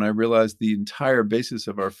Dilemma, when I realized the entire basis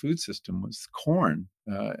of our food system was corn,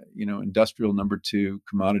 industrial number two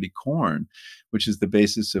commodity corn, which is the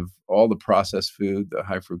basis of all the processed food, the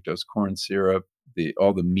high fructose corn syrup,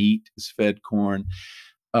 all the meat is fed corn.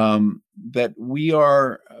 That we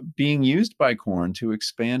are being used by corn to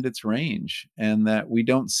expand its range, and that we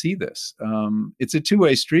don't see this. It's a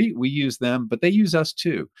two-way street. We use them, but they use us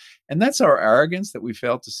too. And that's our arrogance, that we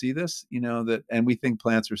fail to see this, and we think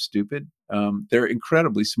plants are stupid. They're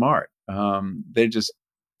incredibly smart. They just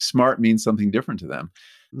smart means something different to them.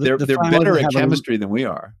 The They're flowers better that at have chemistry than we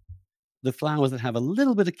are. the flowers that have a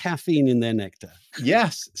little bit of caffeine in their nectar.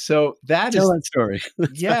 Yes. So that Tell is that story.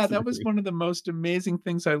 That's Yeah, that was fascinating. one of the most amazing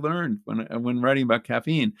things I learned when writing about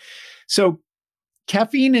caffeine. So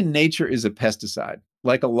caffeine in nature is a pesticide,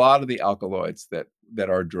 like a lot of the alkaloids that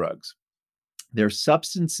are drugs. They're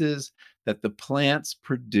substances that the plants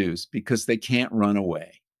produce because they can't run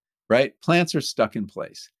away, right? Plants are stuck in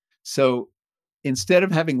place. So instead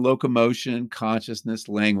of having locomotion, consciousness,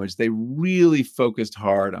 language, they really focused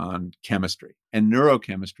hard on chemistry and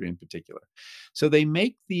neurochemistry in particular. So they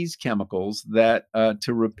make these chemicals that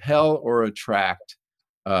to repel or attract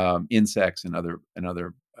insects and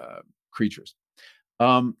other creatures.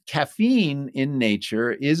 Caffeine in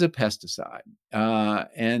nature is a pesticide,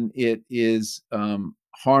 and it is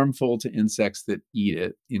harmful to insects that eat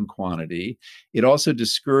it in quantity. It also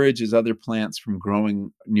discourages other plants from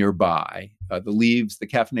growing nearby. The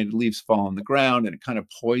caffeinated leaves fall on the ground, and it kind of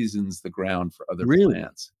poisons the ground for other Really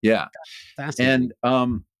plants. Yeah, and fascinating.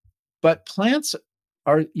 but plants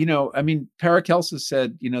are, I mean, Paracelsus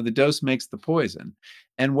said, the dose makes the poison.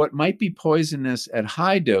 And what might be poisonous at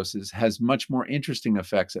high doses has much more interesting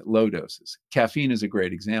effects at low doses. Caffeine is a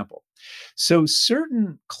great example. So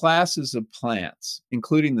certain classes of plants,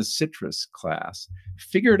 including the citrus class,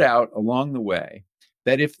 figured out along the way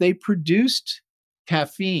that if they produced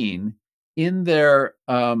caffeine in their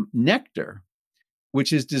nectar,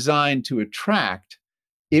 which is designed to attract,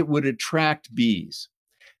 it would attract bees.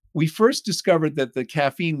 We first discovered that the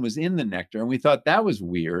caffeine was in the nectar, and we thought that was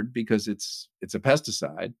weird because it's a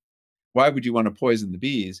pesticide. Why would you want to poison the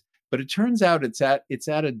bees? But it turns out it's at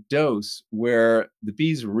a dose where the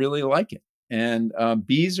bees really like it, and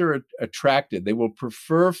bees are attracted. They will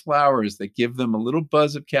prefer flowers that give them a little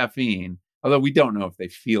buzz of caffeine, although we don't know if they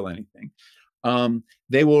feel anything.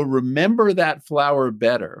 They will remember that flower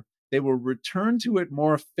better. They will return to it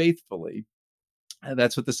more faithfully.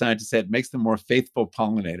 That's what the scientists said. It makes them more faithful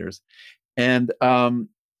pollinators. And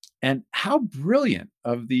and how brilliant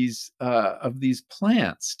of these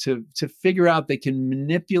plants to figure out they can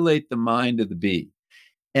manipulate the mind of the bee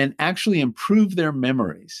and actually improve their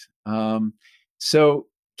memories. So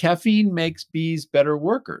caffeine makes bees better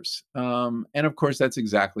workers, and of course that's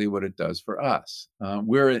exactly what it does for us.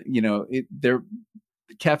 We're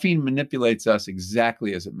caffeine manipulates us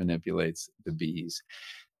exactly as it manipulates the bees.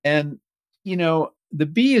 And, the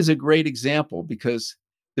bee is a great example because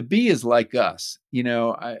the bee is like us.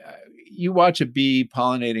 You watch a bee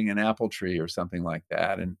pollinating an apple tree or something like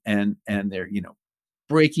that, and they're,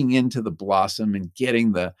 breaking into the blossom and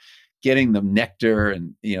getting the nectar,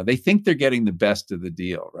 and they think they're getting the best of the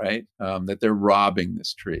deal, right? That they're robbing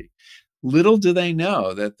this tree. Little do they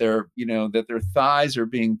know that their thighs are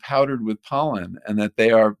being powdered with pollen, and that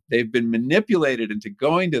they've been manipulated into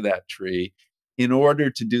going to that tree in order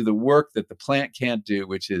to do the work that the plant can't do,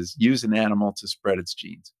 which is use an animal to spread its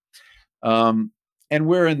genes. And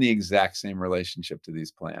we're in the exact same relationship to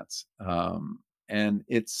these plants. And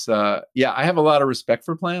it's yeah, I have a lot of respect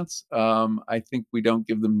for plants. I think we don't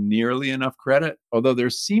give them nearly enough credit, although there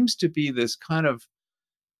seems to be this kind of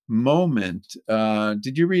moment.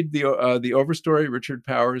 Did you read the Overstory, Richard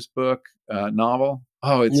Powers book novel?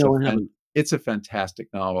 Oh, No, I haven't. it's a fantastic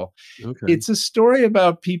novel. Okay. It's a story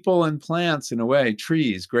about people and plants in a way,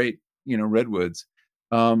 trees, great, redwoods.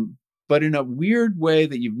 Um, but in a weird way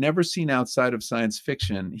that you've never seen outside of science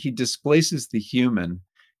fiction, he displaces the human,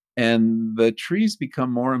 and the trees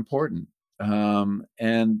become more important.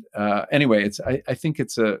 And anyway, I think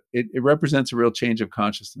it represents a real change of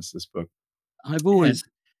consciousness. This book, I've and always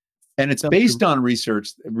and it's felt based on research,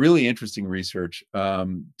 really interesting research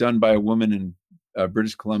done by a woman in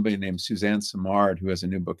British Columbia named Suzanne Simard, who has a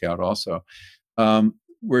new book out also,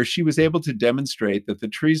 where she was able to demonstrate that the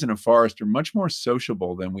trees in a forest are much more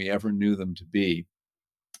sociable than we ever knew them to be,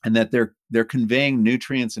 and that they're conveying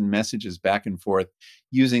nutrients and messages back and forth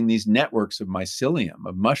using these networks of mycelium,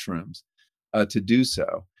 of mushrooms, to do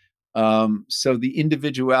so. So the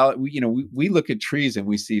individuality, we look at trees and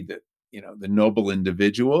we see the noble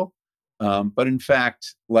individual, but in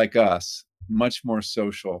fact, like us, much more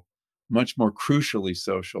social, much more crucially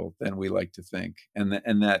social than we like to think, and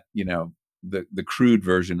that the crude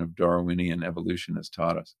version of Darwinian evolution has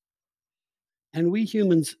taught us. and we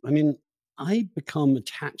humans, I mean, I become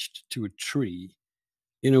attached to a tree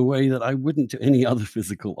in a way that I wouldn't to any other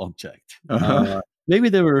physical object. Uh-huh. Maybe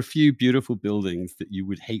there are a few beautiful buildings that you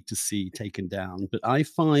would hate to see taken down, but I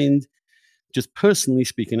find, just personally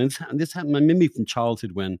speaking, and this happened maybe from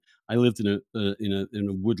childhood when I lived in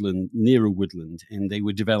a woodland, near a woodland, and they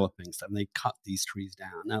were developing stuff, and they cut these trees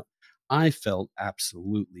down. Now, I felt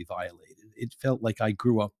absolutely violated. It felt like I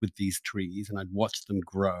grew up with these trees and I'd watched them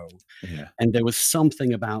grow, Yeah. and there was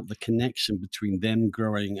something about the connection between them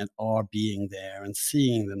growing and our being there and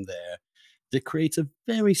seeing them there that creates a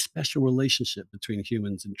very special relationship between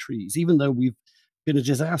humans and trees, even though we've been a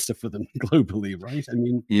disaster for them globally, right? I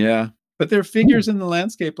mean, Yeah, but they're mm, figures in the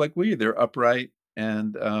landscape like they're upright,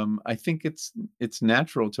 and I think it's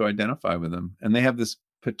natural to identify with them, and they have this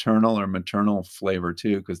paternal or maternal flavor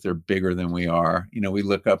too because they're bigger than we are. We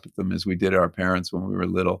look up at them as we did our parents when we were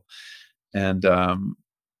little, and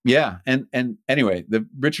yeah, and anyway, the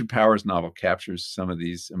Richard Powers novel captures some of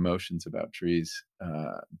these emotions about trees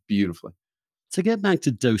beautifully. to get back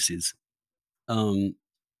to doses, um,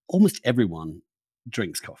 almost everyone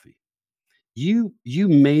drinks coffee. You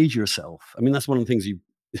made yourself. I mean, that's one of the things you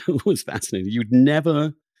was fascinating. You'd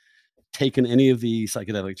never taken any of the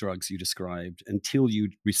psychedelic drugs you described until you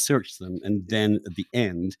researched them, and then at the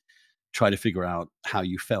end try to figure out how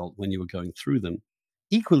you felt when you were going through them.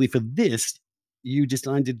 Equally for this, you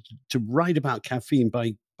decided to write about caffeine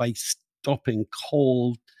by stopping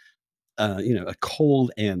cold a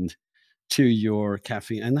cold end to your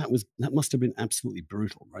caffeine, and that must have been absolutely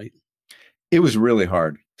brutal, right? It was really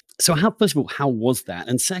hard. So, how first of all, how was that?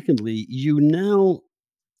 And secondly, you now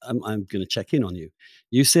I'm going to check in on you.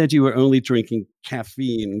 You said you were only drinking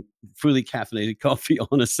caffeine, fully caffeinated coffee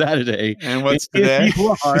on a Saturday, And and what's here today?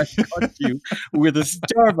 you are, got you with a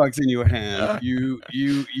Starbucks in your hand. You.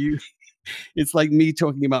 It's like me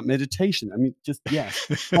talking about meditation. I mean, just yes,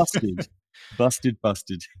 busted, busted,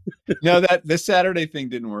 busted. No, that the Saturday thing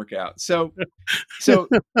didn't work out. So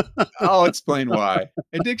I'll explain why.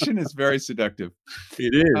 Addiction is very seductive.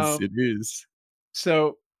 It is. Um, It is.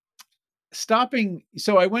 so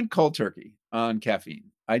so I went cold turkey on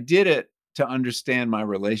caffeine. I did it to understand my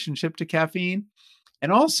relationship to caffeine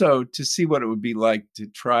and also to see what it would be like to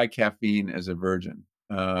try caffeine as a virgin,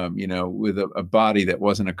 with a body that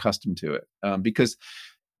wasn't accustomed to it. Because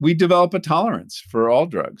we develop a tolerance for all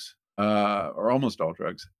drugs, or almost all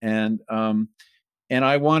drugs. And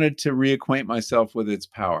I wanted to reacquaint myself with its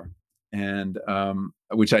power, and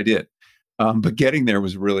which I did. But getting there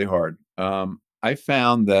was really hard. I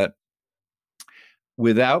found that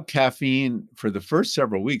without caffeine for the first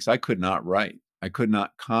several weeks, I could not write. I could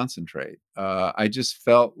not concentrate. I just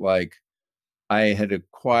felt like I had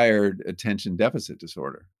acquired attention deficit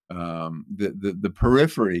disorder. The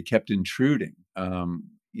periphery kept intruding.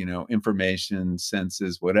 Information,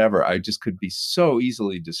 senses, whatever. I just could be so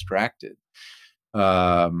easily distracted.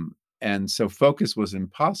 And so focus was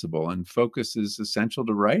impossible. And focus is essential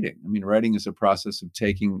to writing. I mean, writing is a process of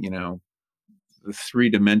taking, the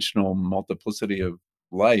three-dimensional multiplicity of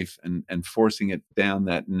life and forcing it down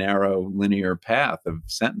that narrow linear path of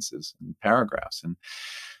sentences and paragraphs, and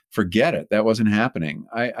forget it, that wasn't happening.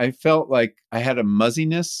 I felt like I had a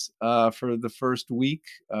muzziness for the first week.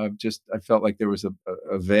 Just I felt like there was a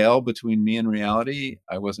veil between me and reality.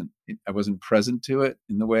 I wasn't present to it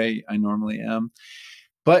in the way I normally am.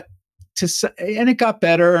 But and it got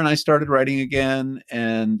better, and I started writing again,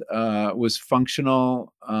 and was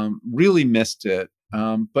functional. Really missed it,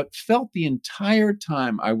 but felt the entire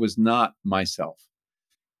time I was not myself.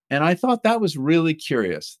 And I thought that was really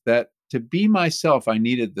curious. That to be myself, I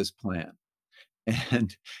needed this plan,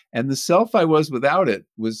 and the self I was without it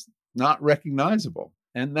was not recognizable.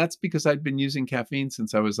 And that's because I'd been using caffeine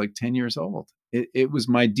since I was like 10 years old. It was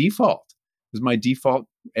my default. It was my default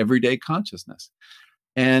everyday consciousness.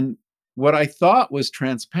 And what I thought was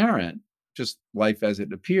transparent, just life as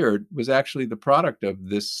it appeared, was actually the product of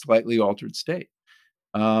this slightly altered state.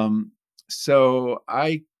 Um, so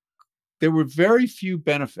there were very few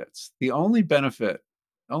benefits. The only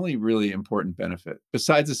really important benefit,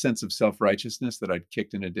 besides a sense of self-righteousness that I'd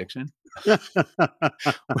kicked an addiction,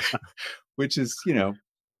 which is,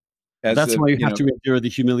 as That's a, why you have to endure the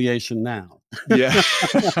humiliation now. yeah,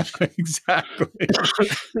 exactly.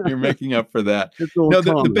 You're making up for that. It's all No,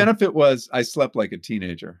 the karma. benefit was I slept like a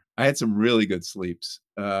teenager. I had some really good sleeps.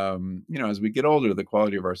 As we get older, the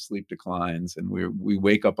quality of our sleep declines, and we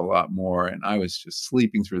wake up a lot more. And I was just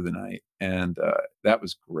sleeping through the night, and that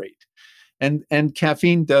was great. And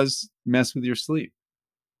caffeine does mess with your sleep,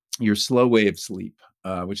 your slow wave sleep,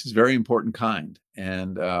 which is very important kind.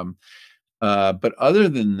 And but other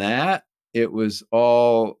than that, it was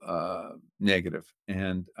all negative.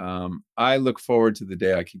 And I look forward to the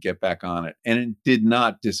day I could get back on it. And it did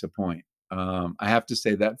not disappoint. I have to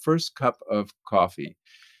say that first cup of coffee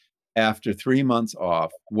after 3 months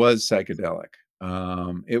off was psychedelic.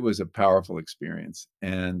 It was a powerful experience,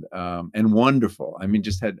 and wonderful. I mean,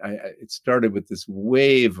 it started with this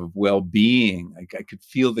wave of well-being. I could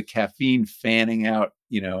feel the caffeine fanning out.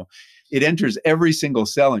 It enters every single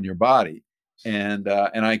cell in your body, and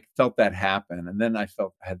I felt that happen. And then I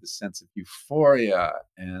had this sense of euphoria,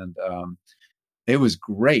 and it was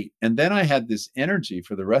great. And then I had this energy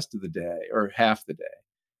for the rest of the day, or half the day,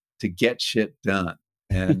 to get shit done.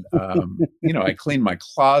 And I cleaned my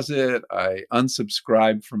closet. I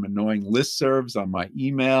unsubscribed from annoying listservs on my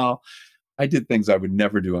email. I did things I would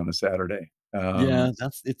never do on a Saturday. Yeah,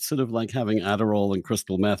 it's sort of like having Adderall and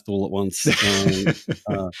crystal meth all at once.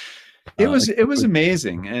 Uh, it was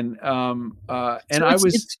amazing, and So I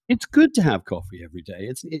was. it's good to have coffee every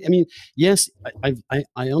day. I mean, yes,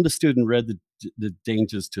 I understood and read the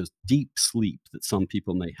dangers to deep sleep that some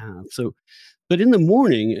people may have. So, but in the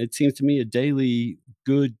morning, it seems to me a daily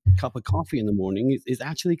good cup of coffee in the morning is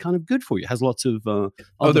actually kind of good for you. It has lots of Oh,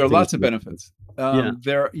 other there are things. lots of benefits. Yeah,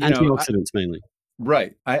 antioxidants mainly.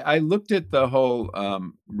 Right. I looked at the whole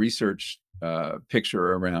research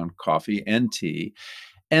picture around coffee and tea,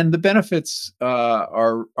 and the benefits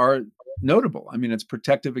are notable. I mean, it's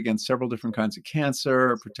protective against several different kinds of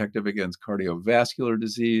cancer, protective against cardiovascular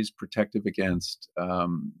disease, protective against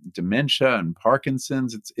dementia and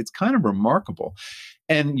Parkinson's. It's kind of remarkable.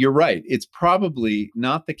 And you're right. It's probably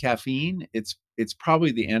not the caffeine. It's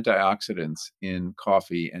probably the antioxidants in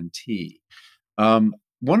coffee and tea.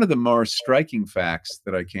 One of the more striking facts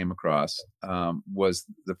that I came across was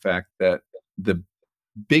the fact that the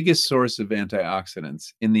biggest source of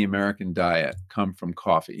antioxidants in the American diet come from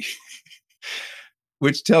coffee,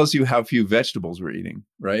 which tells you how few vegetables we're eating,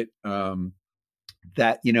 right?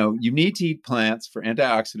 That, you need to eat plants for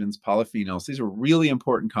antioxidants, polyphenols. These are really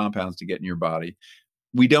important compounds to get in your body.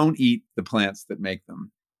 We don't eat the plants that make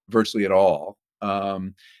them virtually at all.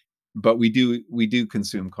 But we do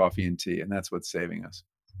consume coffee and tea, and that's what's saving us.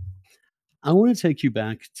 I want to take you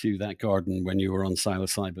back to that garden when you were on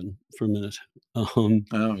psilocybin for a minute. Um,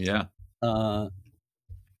 Oh yeah. uh,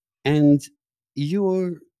 and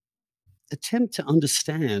your attempt to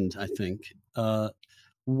understand, I think,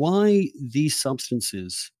 why these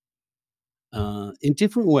substances, in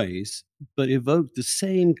different ways, but evoke the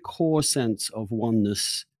same core sense of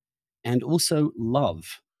oneness and also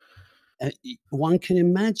love. One can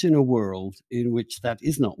imagine a world in which that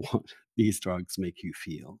is not what these drugs make you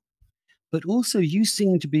feel. But also, you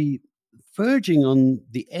seem to be verging on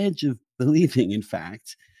the edge of believing, in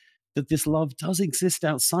fact, that this love does exist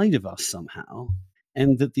outside of us somehow,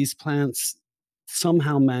 and that these plants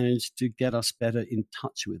somehow manage to get us better in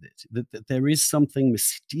touch with it, that there is something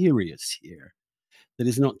mysterious here that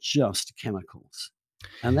is not just chemicals.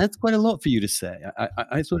 And that's quite a lot for you to say.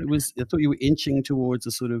 I thought it was. I thought you were inching towards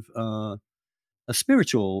a sort of a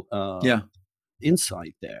spiritual Yeah.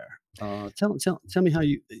 insight there. Tell me how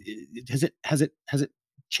you has it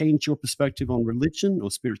changed your perspective on religion or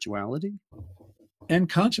spirituality? And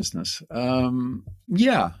consciousness.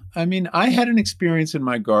 Yeah. I mean, I had an experience in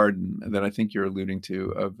my garden that I think you're alluding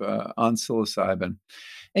to of on psilocybin.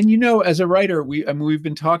 And as a writer, we've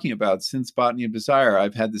been talking about since Botany of Desire.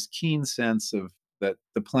 I've had this keen sense of that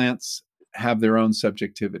the plants have their own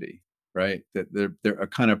subjectivity, right? That they're a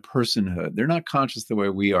kind of personhood. They're not conscious the way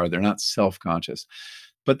we are. They're not self-conscious,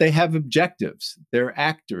 but they have objectives. They're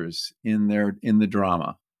actors in the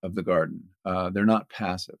drama of the garden. They're not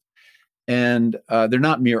passive, and they're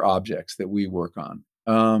not mere objects that we work on.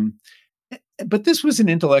 But this was an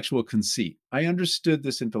intellectual conceit. I understood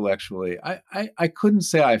this intellectually. I couldn't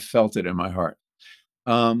say I felt it in my heart.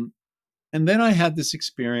 Um, and then I had this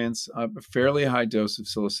experience of a fairly high dose of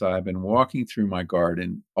psilocybin walking through my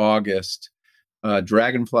garden, August,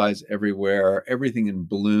 dragonflies everywhere, everything in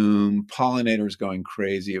bloom, pollinators going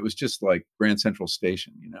crazy. It was just like Grand Central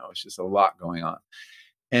Station, it's just a lot going on.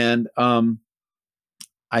 And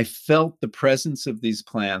I felt the presence of these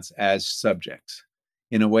plants as subjects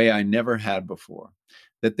in a way I never had before,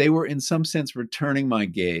 that they were in some sense returning my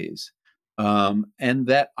gaze, and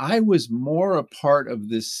that I was more a part of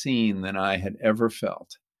this scene than I had ever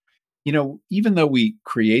felt. Even though we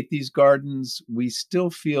create these gardens, we still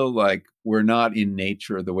feel like we're not in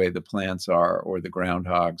nature the way the plants are, or the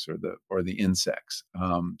groundhogs, or the insects,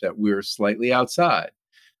 that we're slightly outside.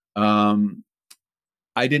 Um,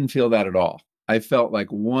 I didn't feel that at all. I felt like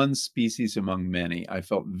one species among many. I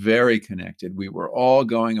felt very connected. We were all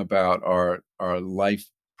going about our life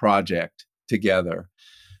project together,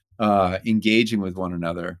 engaging with one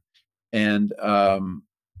another, and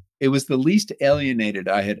it was the least alienated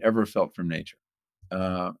I had ever felt from nature,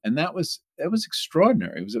 and that was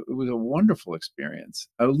extraordinary. It was a wonderful experience,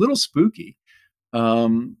 a little spooky,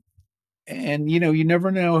 um, and you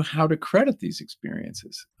never know how to credit these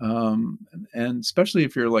experiences, and especially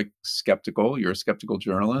if you're like skeptical, you're a skeptical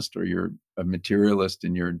journalist, or you're a materialist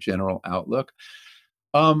in your general outlook.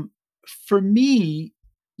 um, for me,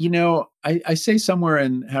 I say somewhere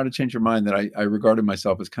in How to Change Your Mind that I regarded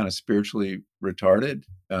myself as kind of spiritually retarded.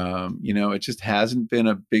 It just hasn't been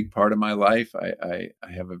a big part of my life. I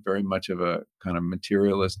have a very much of a kind of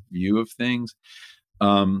materialist view of things.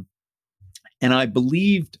 um, and I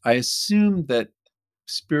assumed that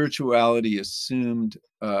spirituality assumed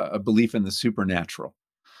a belief in the supernatural,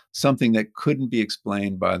 something that couldn't be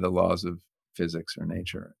explained by the laws of physics or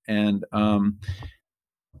nature. And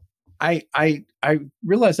I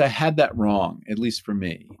realized I had that wrong, at least for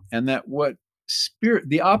me, and that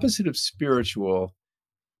the opposite of spiritual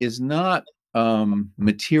is not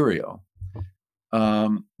material.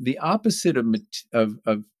 The opposite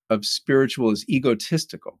of spiritual is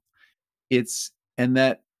egotistical. And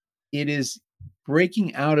that it is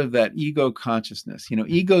breaking out of that ego consciousness.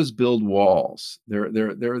 Egos build walls.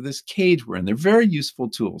 They're this cage we're in. They're very useful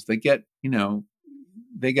tools. They get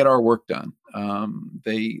our work done.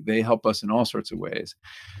 They help us in all sorts of ways.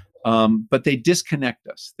 but they disconnect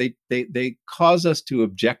us. They cause us to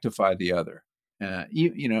objectify the other.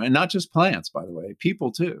 And not just plants, by the way,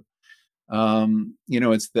 people too.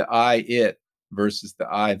 It's the I it versus the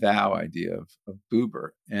I thou idea of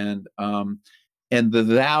Buber, and the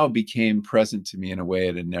thou became present to me in a way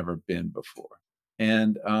it had never been before.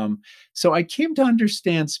 And so I came to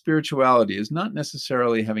understand spirituality as not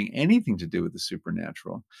necessarily having anything to do with the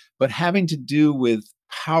supernatural, but having to do with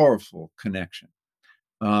powerful connection.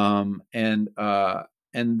 Um, and uh,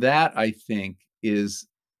 and that, I think, is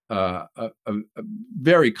a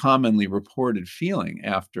very commonly reported feeling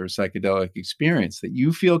after psychedelic experience, that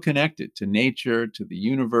you feel connected to nature, to the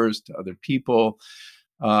universe, to other people,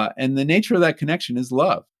 and the nature of that connection is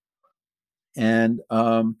love. And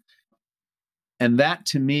and that,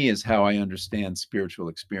 to me, is how I understand spiritual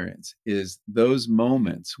experience: is those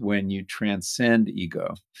moments when you transcend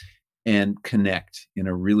ego and connect in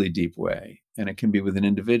a really deep way. And it can be with an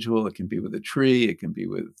individual, it can be with a tree, it can be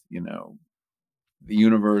with, the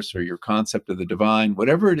universe or your concept of the divine,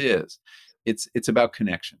 whatever it is. It's about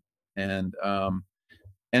connection. And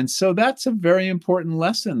so that's a very important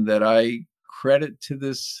lesson that I credit to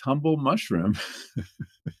this humble mushroom.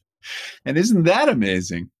 And isn't that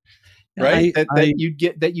amazing? Right? I, That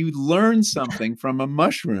I, you learn something from a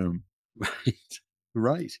mushroom. right,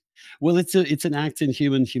 right. Well, it's an act in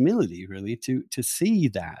human humility, really, to see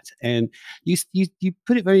that. And you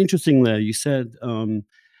put it very interesting there. You said,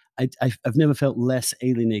 I've never felt less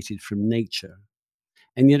alienated from nature.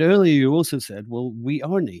 And yet earlier you also said, well, we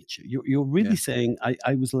are nature. You're really Yeah. saying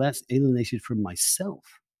I was less alienated from myself,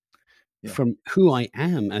 Yeah. from who I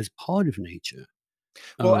am as part of nature.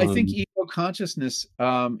 Well, I think Um, ego consciousness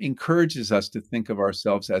encourages us to think of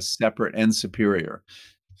ourselves as separate and superior.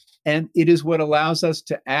 And it is what allows us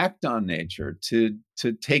to act on nature, to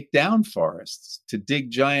take down forests, to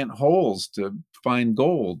dig giant holes, to find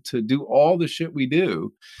gold, to do all the shit we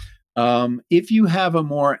do. If you have a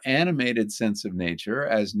more animated sense of nature,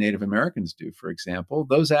 as Native Americans do, for example,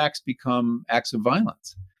 those acts become acts of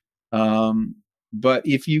violence. Um, but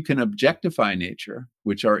if you can objectify nature,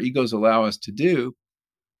 which our egos allow us to do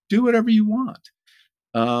whatever you want.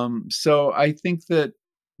 So I think that,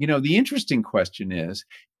 the interesting question is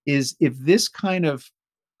if this kind of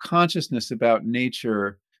consciousness about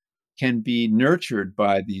nature can be nurtured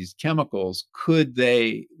by these chemicals, could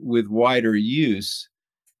they, with wider use,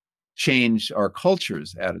 change our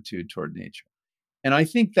culture's attitude toward nature? And I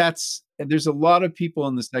think there's a lot of people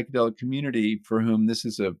in the psychedelic community for whom this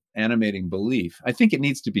is a animating belief. I think it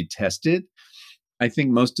needs to be tested. I think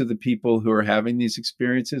most of the people who are having these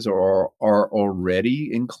experiences are already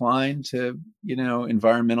inclined to,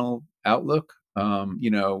 environmental outlook.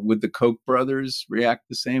 Would the Koch brothers react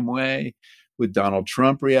the same way? Would Donald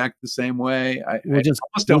Trump react the same way? I we'll just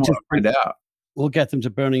almost we'll don't want just to find out. we'll get them to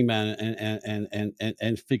Burning Man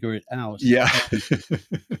and figure it out. Yeah.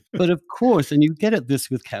 But of course, and you get at this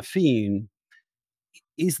with caffeine,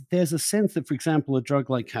 is there's a sense that, for example, a drug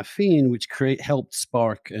like caffeine, which helped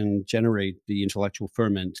spark and generate the intellectual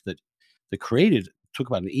ferment that created, talk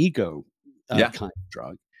about an ego Yeah. kind of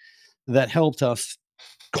drug, that helped us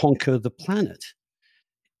conquer the planet.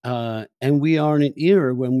 And we are in an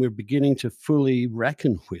era when we're beginning to fully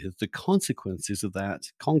reckon with the consequences of that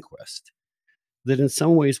conquest. That in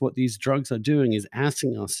some ways, what these drugs are doing is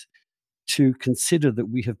asking us to consider that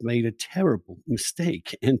we have made a terrible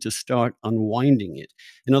mistake and to start unwinding it.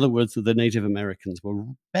 In other words, that the Native Americans were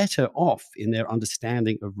better off in their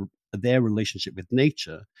understanding of their relationship with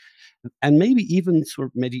nature, and maybe even sort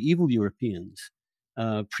of medieval Europeans,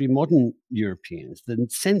 pre-modern Europeans. The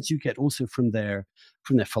sense you get also from their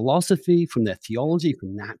philosophy, from their theology,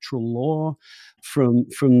 from natural law, from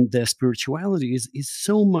their spirituality is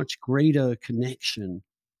so much greater connection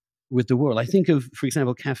with the world. I think of, for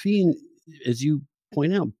example, caffeine, as you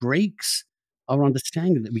point out, breaks our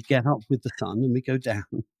understanding that we get up with the sun and we go down,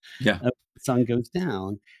 Yeah. the sun goes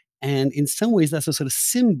down. And in some ways, that's a sort of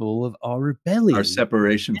symbol of our Our rebellion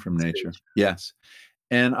separation from against nature. nature. Yes.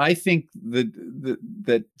 And I think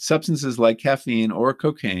that substances like caffeine or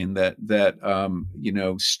cocaine that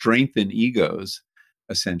strengthen egos,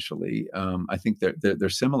 essentially, I think they're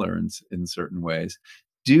similar in certain ways,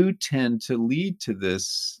 do tend to lead to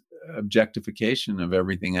this objectification of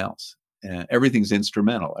everything else. Everything's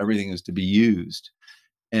instrumental. Everything is to be used,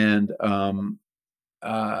 and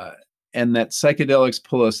uh, and that psychedelics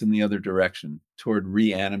pull us in the other direction toward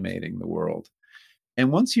reanimating the world.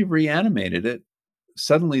 And once you've reanimated it,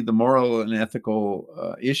 suddenly the moral and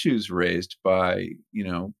ethical issues raised by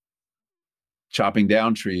chopping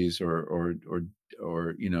down trees or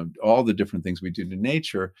or all the different things we do to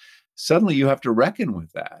nature, suddenly you have to reckon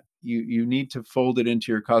with that. You need to fold it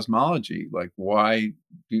into your cosmology. Like, why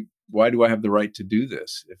do I have the right to do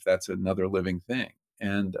this if that's another living thing?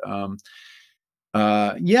 And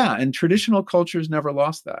yeah, and traditional cultures never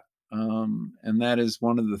lost that. And that is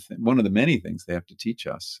one of the many things they have to teach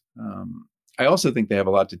us. I also think they have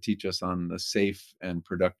a lot to teach us on the safe and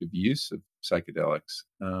productive use of psychedelics.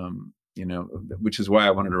 Which is why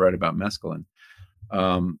I wanted to write about mescaline.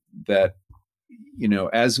 That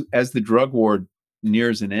as the drug war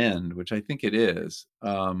nears an end, which I think it is,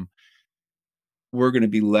 we're going to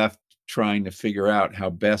be left trying to figure out how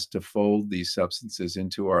best to fold these substances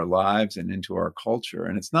into our lives and into our culture.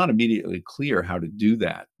 And it's not immediately clear how to do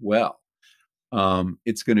that well.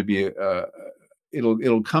 It's going to be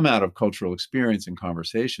it'll come out of cultural experience and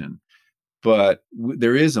conversation, but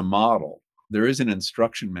there is a model, there is an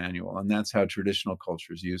instruction manual, and that's how traditional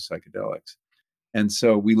cultures use psychedelics. And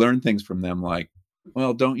so we learn things from them, like,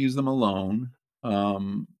 well, don't use them alone.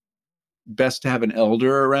 Best to have an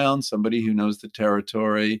elder around, somebody who knows the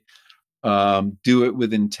territory. Do it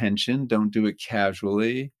with intention, don't do it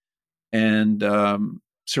casually, and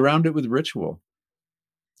surround it with ritual.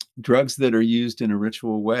 Drugs that are used in a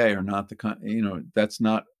ritual way are not the kind, that's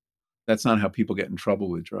not how people get in trouble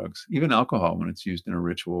with drugs. Even alcohol, when it's used in a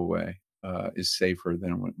ritual way, is safer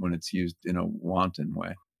than when it's used in a wanton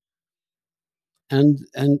way. And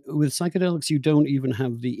with psychedelics, you don't even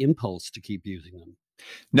have the impulse to keep using them.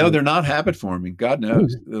 No, they're not habit forming. God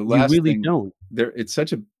knows. The You last really thing don't. there, it's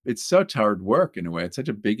such hard work in a way. It's such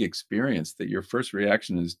a big experience that your first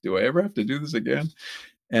reaction is, do I ever have to do this again?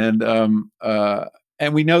 And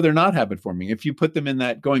and we know they're not habit forming. If you put them in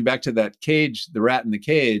that, going back to that cage, the rat in the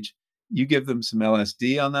cage, you give them some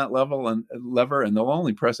LSD on that level and lever, and they'll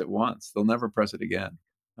only press it once. They'll never press it again.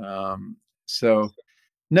 So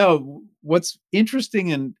no, what's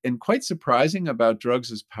interesting and quite surprising about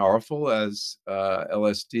drugs as powerful as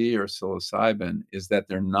LSD or psilocybin is that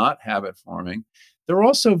they're not habit forming. They're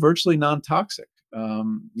also virtually non-toxic.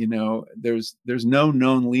 There's no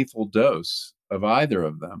known lethal dose of either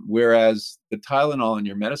of them, whereas the Tylenol in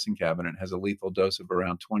your medicine cabinet has a lethal dose of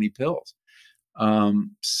around 20 pills.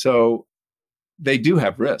 So they do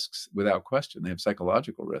have risks, without question. They have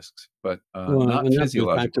psychological risks, but Well, not and that goes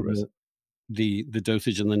back to physiological risks. the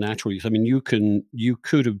dosage and the natural use. I mean, you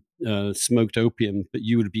could have smoked opium, but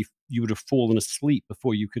you would have fallen asleep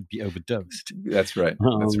before you could be overdosed. That's right.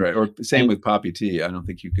 That's Um, right. Or same and with poppy tea. I don't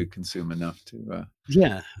think you could consume enough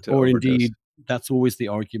yeah, to or overdose. indeed, that's always the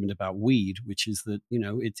argument about weed, which is that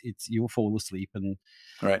it's you'll fall asleep. And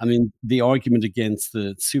Right. I mean, the argument against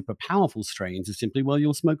the super powerful strains is simply, well,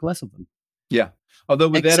 you'll smoke less of them. Yeah. Although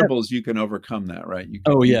with Except, edibles you can overcome that, right?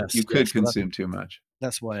 oh You yes, could yes. Well, consume too much.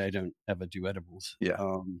 that's why I don't ever do edibles. Yeah.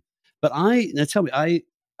 But now tell me, I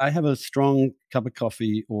have a strong cup of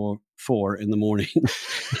coffee or four in the morning,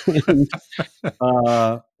 and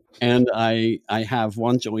uh, and I have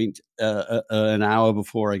one joint an hour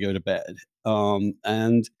before I go to bed,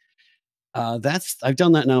 and that's I've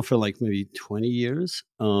done that now for like maybe 20 years,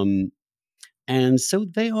 and so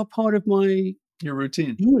they are part of my Your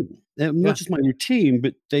routine. being. Not Yeah. just my routine,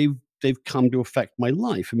 but they've come to affect my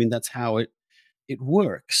life. I mean, that's how it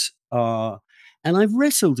works. And I've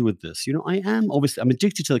wrestled with this. I'm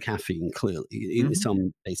addicted to the caffeine, clearly, in Hmm.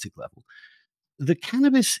 some basic level. The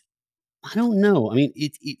cannabis, I don't know. I mean,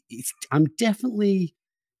 I'm definitely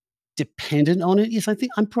dependent on it. Yes, I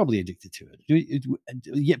think I'm probably addicted to it.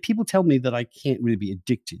 Yet people tell me that I can't really be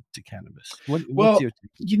addicted to cannabis. What's Well, your take?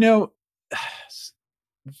 you know,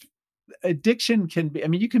 addiction can be, I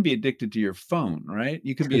mean, you can be addicted to your phone, right?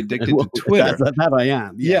 You can be addicted Well, to Twitter. that I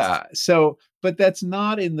am. Yes. Yeah. So, but that's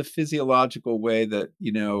not in the physiological way that,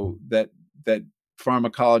 that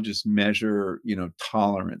pharmacologists measure,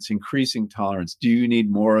 tolerance, increasing tolerance. Do you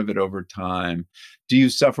need more of it over time? Do you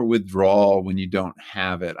suffer withdrawal when you don't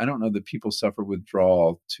have it? I don't know that people suffer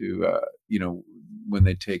withdrawal when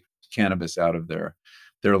they take cannabis out of their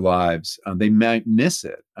lives. They might miss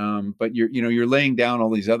it, but you're laying down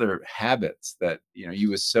all these other habits that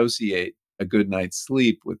you associate a good night's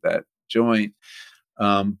sleep with that joint.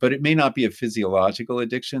 But it may not be a physiological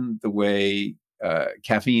addiction the way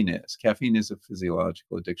caffeine is. Caffeine is a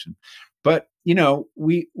physiological addiction, but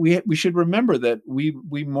we should remember that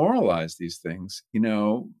we moralize these things, in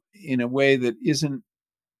a way that isn't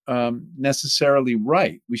necessarily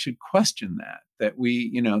right. We should question that. That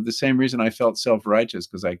the same reason I felt self-righteous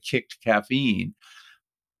because I kicked caffeine.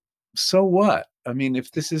 So what? I mean, if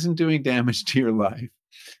this isn't doing damage to your life,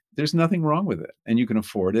 there's nothing wrong with it, and you can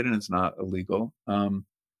afford it, and it's not illegal.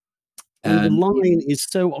 And the And line is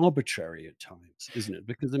so arbitrary at times, isn't it?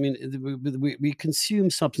 Because I mean, we consume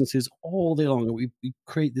substances all day long, and we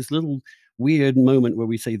create this little weird moment where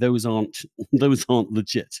we say those aren't those aren't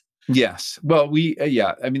legit. yes, well,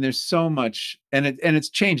 yeah. I mean, there's so much, and it's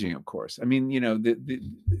changing, of course. I mean,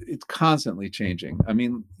 it's constantly changing. I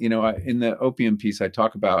mean, in the opium piece, I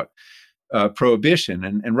talk about prohibition,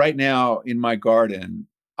 and right now in my garden,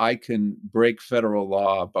 I can break federal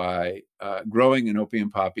law by growing an opium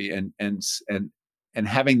poppy and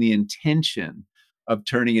having the intention of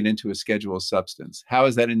turning it into a schedule substance. How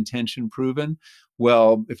is that intention proven?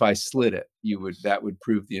 Well, if I slit it, that would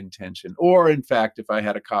prove the intention. Or in fact, if I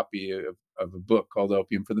had a copy of a book called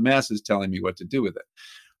Opium for the Masses telling me what to do with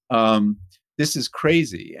it. This is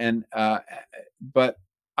crazy. But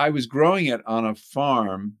I was growing it on a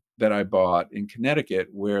farm that I bought in Connecticut,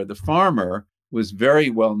 where the farmer was very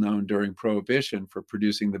well known during Prohibition for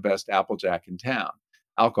producing the best Applejack in town,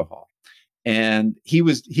 alcohol. And he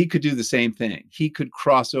could do the same thing. He could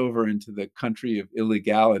cross over into the country of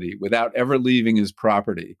illegality without ever leaving his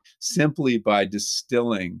property, simply by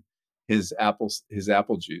distilling his apple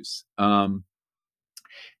juice.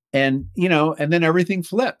 And then everything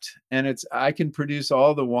flipped, and I can produce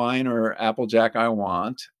all the wine or Applejack I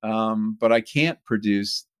want, but I can't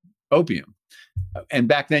produce opium. And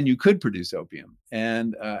back then you could produce opium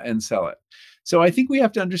and sell it. So I think we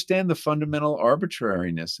have to understand the fundamental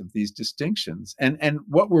arbitrariness of these distinctions. And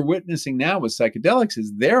what we're witnessing now with psychedelics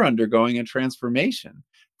is they're undergoing a transformation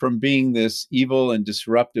from being this evil and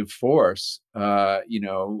disruptive force,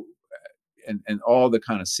 and all the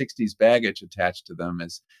kind of 60s baggage attached to them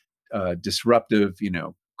as disruptive,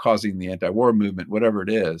 causing the anti-war movement, whatever it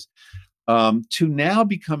is, to now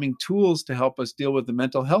becoming tools to help us deal with the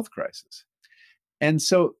mental health crisis. And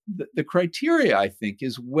so the criteria, I think,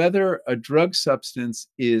 is whether a drug substance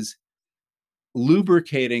is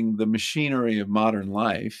lubricating the machinery of modern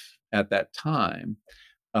life at that time,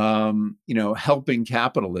 helping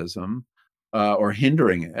capitalism or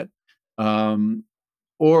hindering it,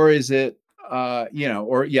 or is it,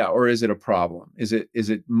 or is it a problem? Is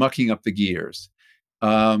it mucking up the gears?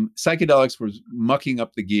 Psychedelics was mucking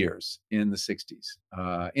up the gears in the 60s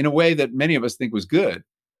in a way that many of us think was good.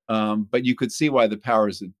 But you could see why the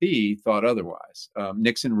powers that be thought otherwise.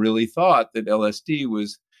 Nixon really thought that LSD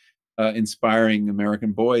was inspiring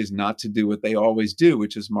American boys not to do what they always do,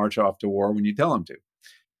 which is march off to war when you tell them to.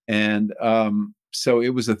 And so it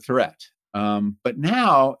was a threat. But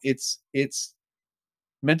now it's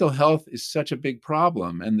mental health is such a big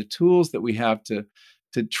problem, and the tools that we have to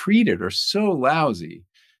treat it are so lousy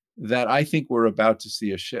that I think we're about to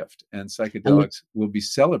see a shift, and And the, psychedelics will be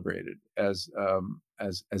celebrated as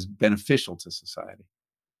beneficial to society.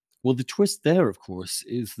 well, the twist there, of course,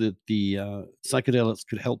 is that the psychedelics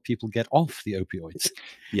could help people get off the opioids that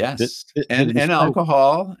Yes, that and instead.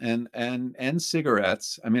 alcohol and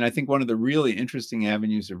cigarettes. I mean, I think one of the really interesting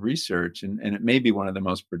avenues of research, and it may be one of the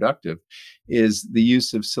most productive, is the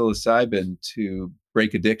use of psilocybin to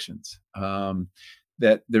break addictions.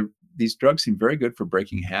 That these drugs seem very good for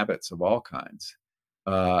breaking habits of all kinds,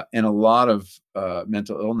 and a lot of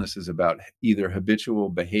mental illness is about either habitual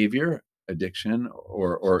behavior, addiction,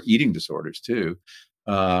 or eating disorders too,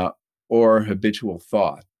 uh, or habitual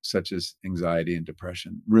thought, such as anxiety and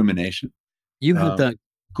depression, rumination. You had Um, that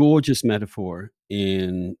gorgeous metaphor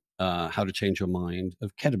in How to Change Your Mind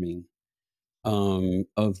of ketamine,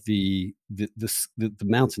 of the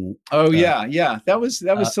mountain. oh Uh, yeah, yeah, that was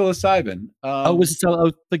uh, psilocybin. oh, was it so?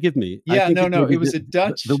 Oh, forgive me. I Yeah, think no, it no, maybe it was a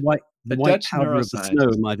the white Dutch powder of the snow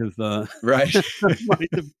neuroscientist, right? might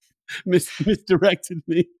have misdirected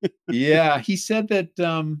me. Yeah, he said that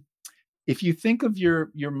if you think of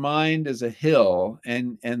your mind as a hill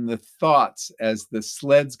and the thoughts as the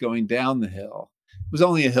sleds going down the hill, it was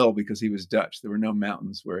only a hill because he was Dutch. There were no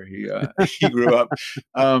mountains where he he grew up,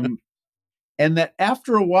 um, and that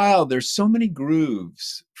after a while, there's so many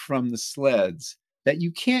grooves from the sleds that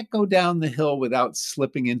you can't go down the hill without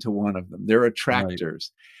slipping into one of them. They're Right.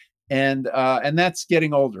 attractors, and that's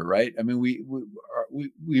getting older, right? I mean,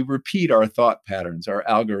 we repeat our thought patterns, our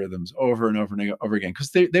algorithms over and over and over again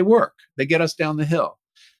because they work. They get us down the hill.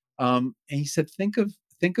 And he said, think of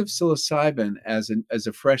psilocybin as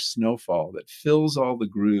a fresh snowfall that fills all the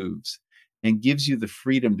grooves and gives you the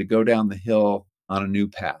freedom to go down the hill on a new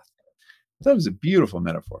path. That was a beautiful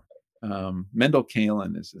metaphor. Mendel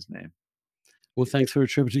Kaelen is his name. Well, thanks for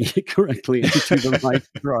attributing it correctly and to the right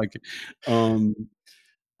drug. Um,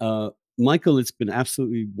 Michael, it's been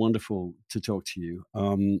absolutely wonderful to talk to you.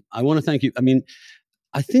 I want to thank you. I mean,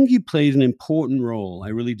 I think you played an important role, I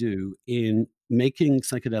really do, in making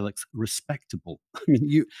psychedelics respectable. I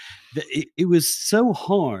mean, it was so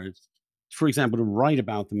hard for example, to write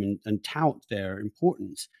about them and tout their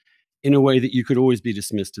importance in a way that you could always be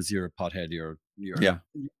dismissed as you're a pothead, Yeah.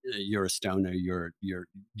 you're a stoner, you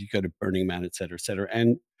go to Burning Man, et cetera, et cetera.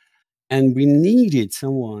 And we needed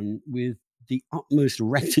someone with the utmost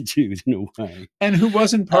rectitude in a way. And who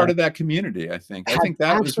wasn't Uh, part of that community, I think. I had think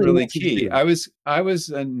that was absolutely really nothing to key. do. I was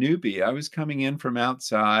a newbie. I was coming in from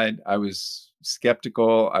outside. I was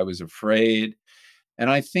skeptical. I was afraid. And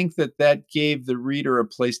I think that that gave the reader a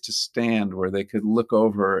place to stand where they could look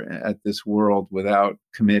over at this world without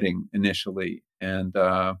committing initially. And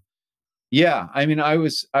yeah, I mean, I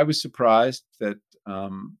was surprised that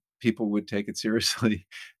people would take it seriously,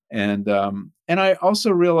 and I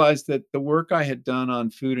also realized that the work I had done on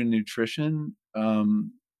food and nutrition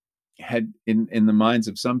had, in the minds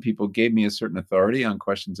of some people, gave me a certain authority on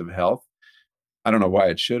questions of health. I don't know why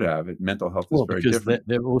it should have. Mental health is Well, very because different.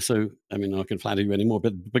 they're also, I mean, I can flatter you anymore,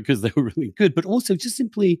 but because they were really good, but also just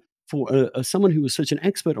simply for someone who was such an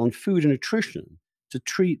expert on food and nutrition to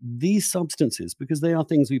treat these substances, because they are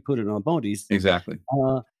things we put in our bodies, Exactly.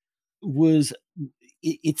 uh, was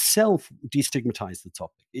itself destigmatized the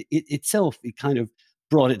topic. It kind of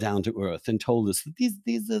brought it down to earth and told us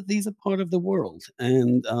that these are part of the world,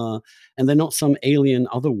 and they're not some alien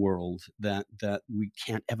other world that we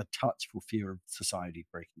can't ever touch for fear of society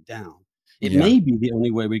breaking down. It Yeah. may be the only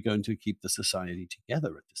way we're going to keep the society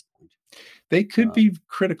together at this point. They could Uh, be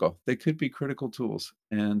critical. They could be critical tools,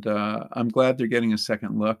 and I'm glad they're getting a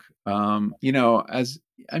second look. As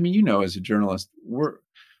I mean, as a journalist,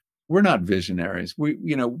 we're not visionaries.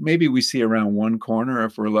 Maybe we see around one corner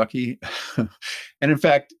if we're lucky, and in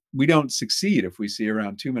fact, we don't succeed if we see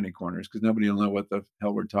around too many corners because nobody will know what the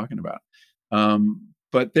hell we're talking about.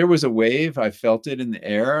 But there was a wave. I felt it in the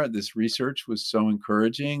air. This research was so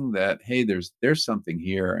encouraging that, hey, there's something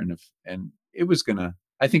here, and it was gonna.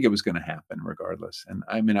 I think it was going to happen regardless. And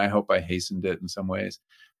I mean, I hope I hastened it in some ways.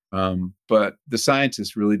 But the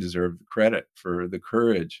scientists really deserve the credit for the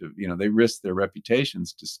courage of, they risked their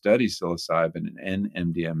reputations to study psilocybin and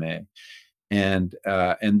MDMA, and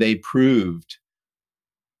they proved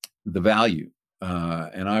the value.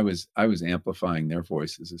 And I was amplifying their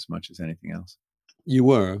voices as much as anything else. you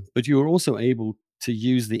were, but you were also able to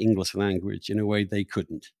use the English language in a way they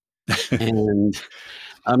couldn't. And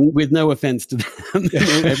with no offense to them,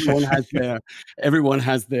 everyone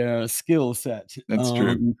has their skill set. That's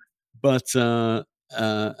true. But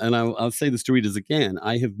and I'll say this to readers again: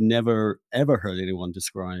 I have never ever heard anyone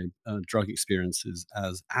describe drug experiences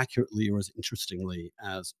as accurately or as interestingly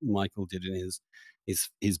as Michael did in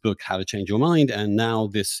his book How to Change Your Mind, and now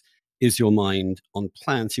this is Your Mind on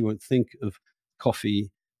Plants. You won't think of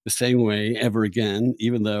coffee the same way ever again,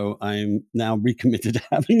 even though I'm now recommitted to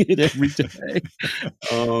having it every day.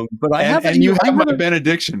 But I and have and you I have my have a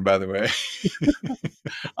benediction, by the way.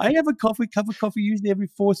 I have a cup of coffee usually every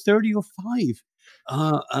 4:30 or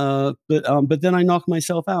 5. But then I knock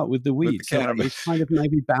myself out with the With the weed, so it cannabis. kind of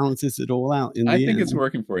maybe balances it all out in I the think it's end.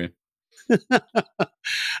 working for you.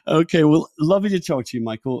 Okay, well, lovely to talk to you,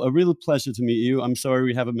 Michael. A real pleasure to meet you. I'm sorry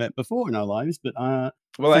we haven't met before in our lives, but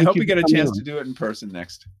Well, I thank hope you we for get a coming chance to on. do it in person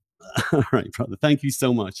next. All right, brother. Thank you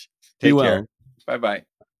so much. Be Take care. well. Bye-bye.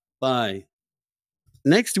 Bye.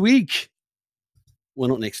 Next week. Well,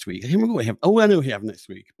 not next week. I can't remember what we have. Oh, I know we have next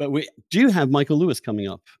week, but we do have Michael Lewis coming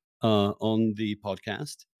up on the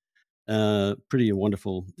podcast. Pretty a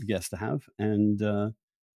wonderful guest to have, and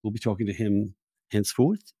we'll be talking to him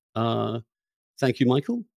henceforth. Thank you,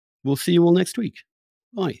 Michael. We'll see you all next week.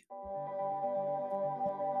 Bye.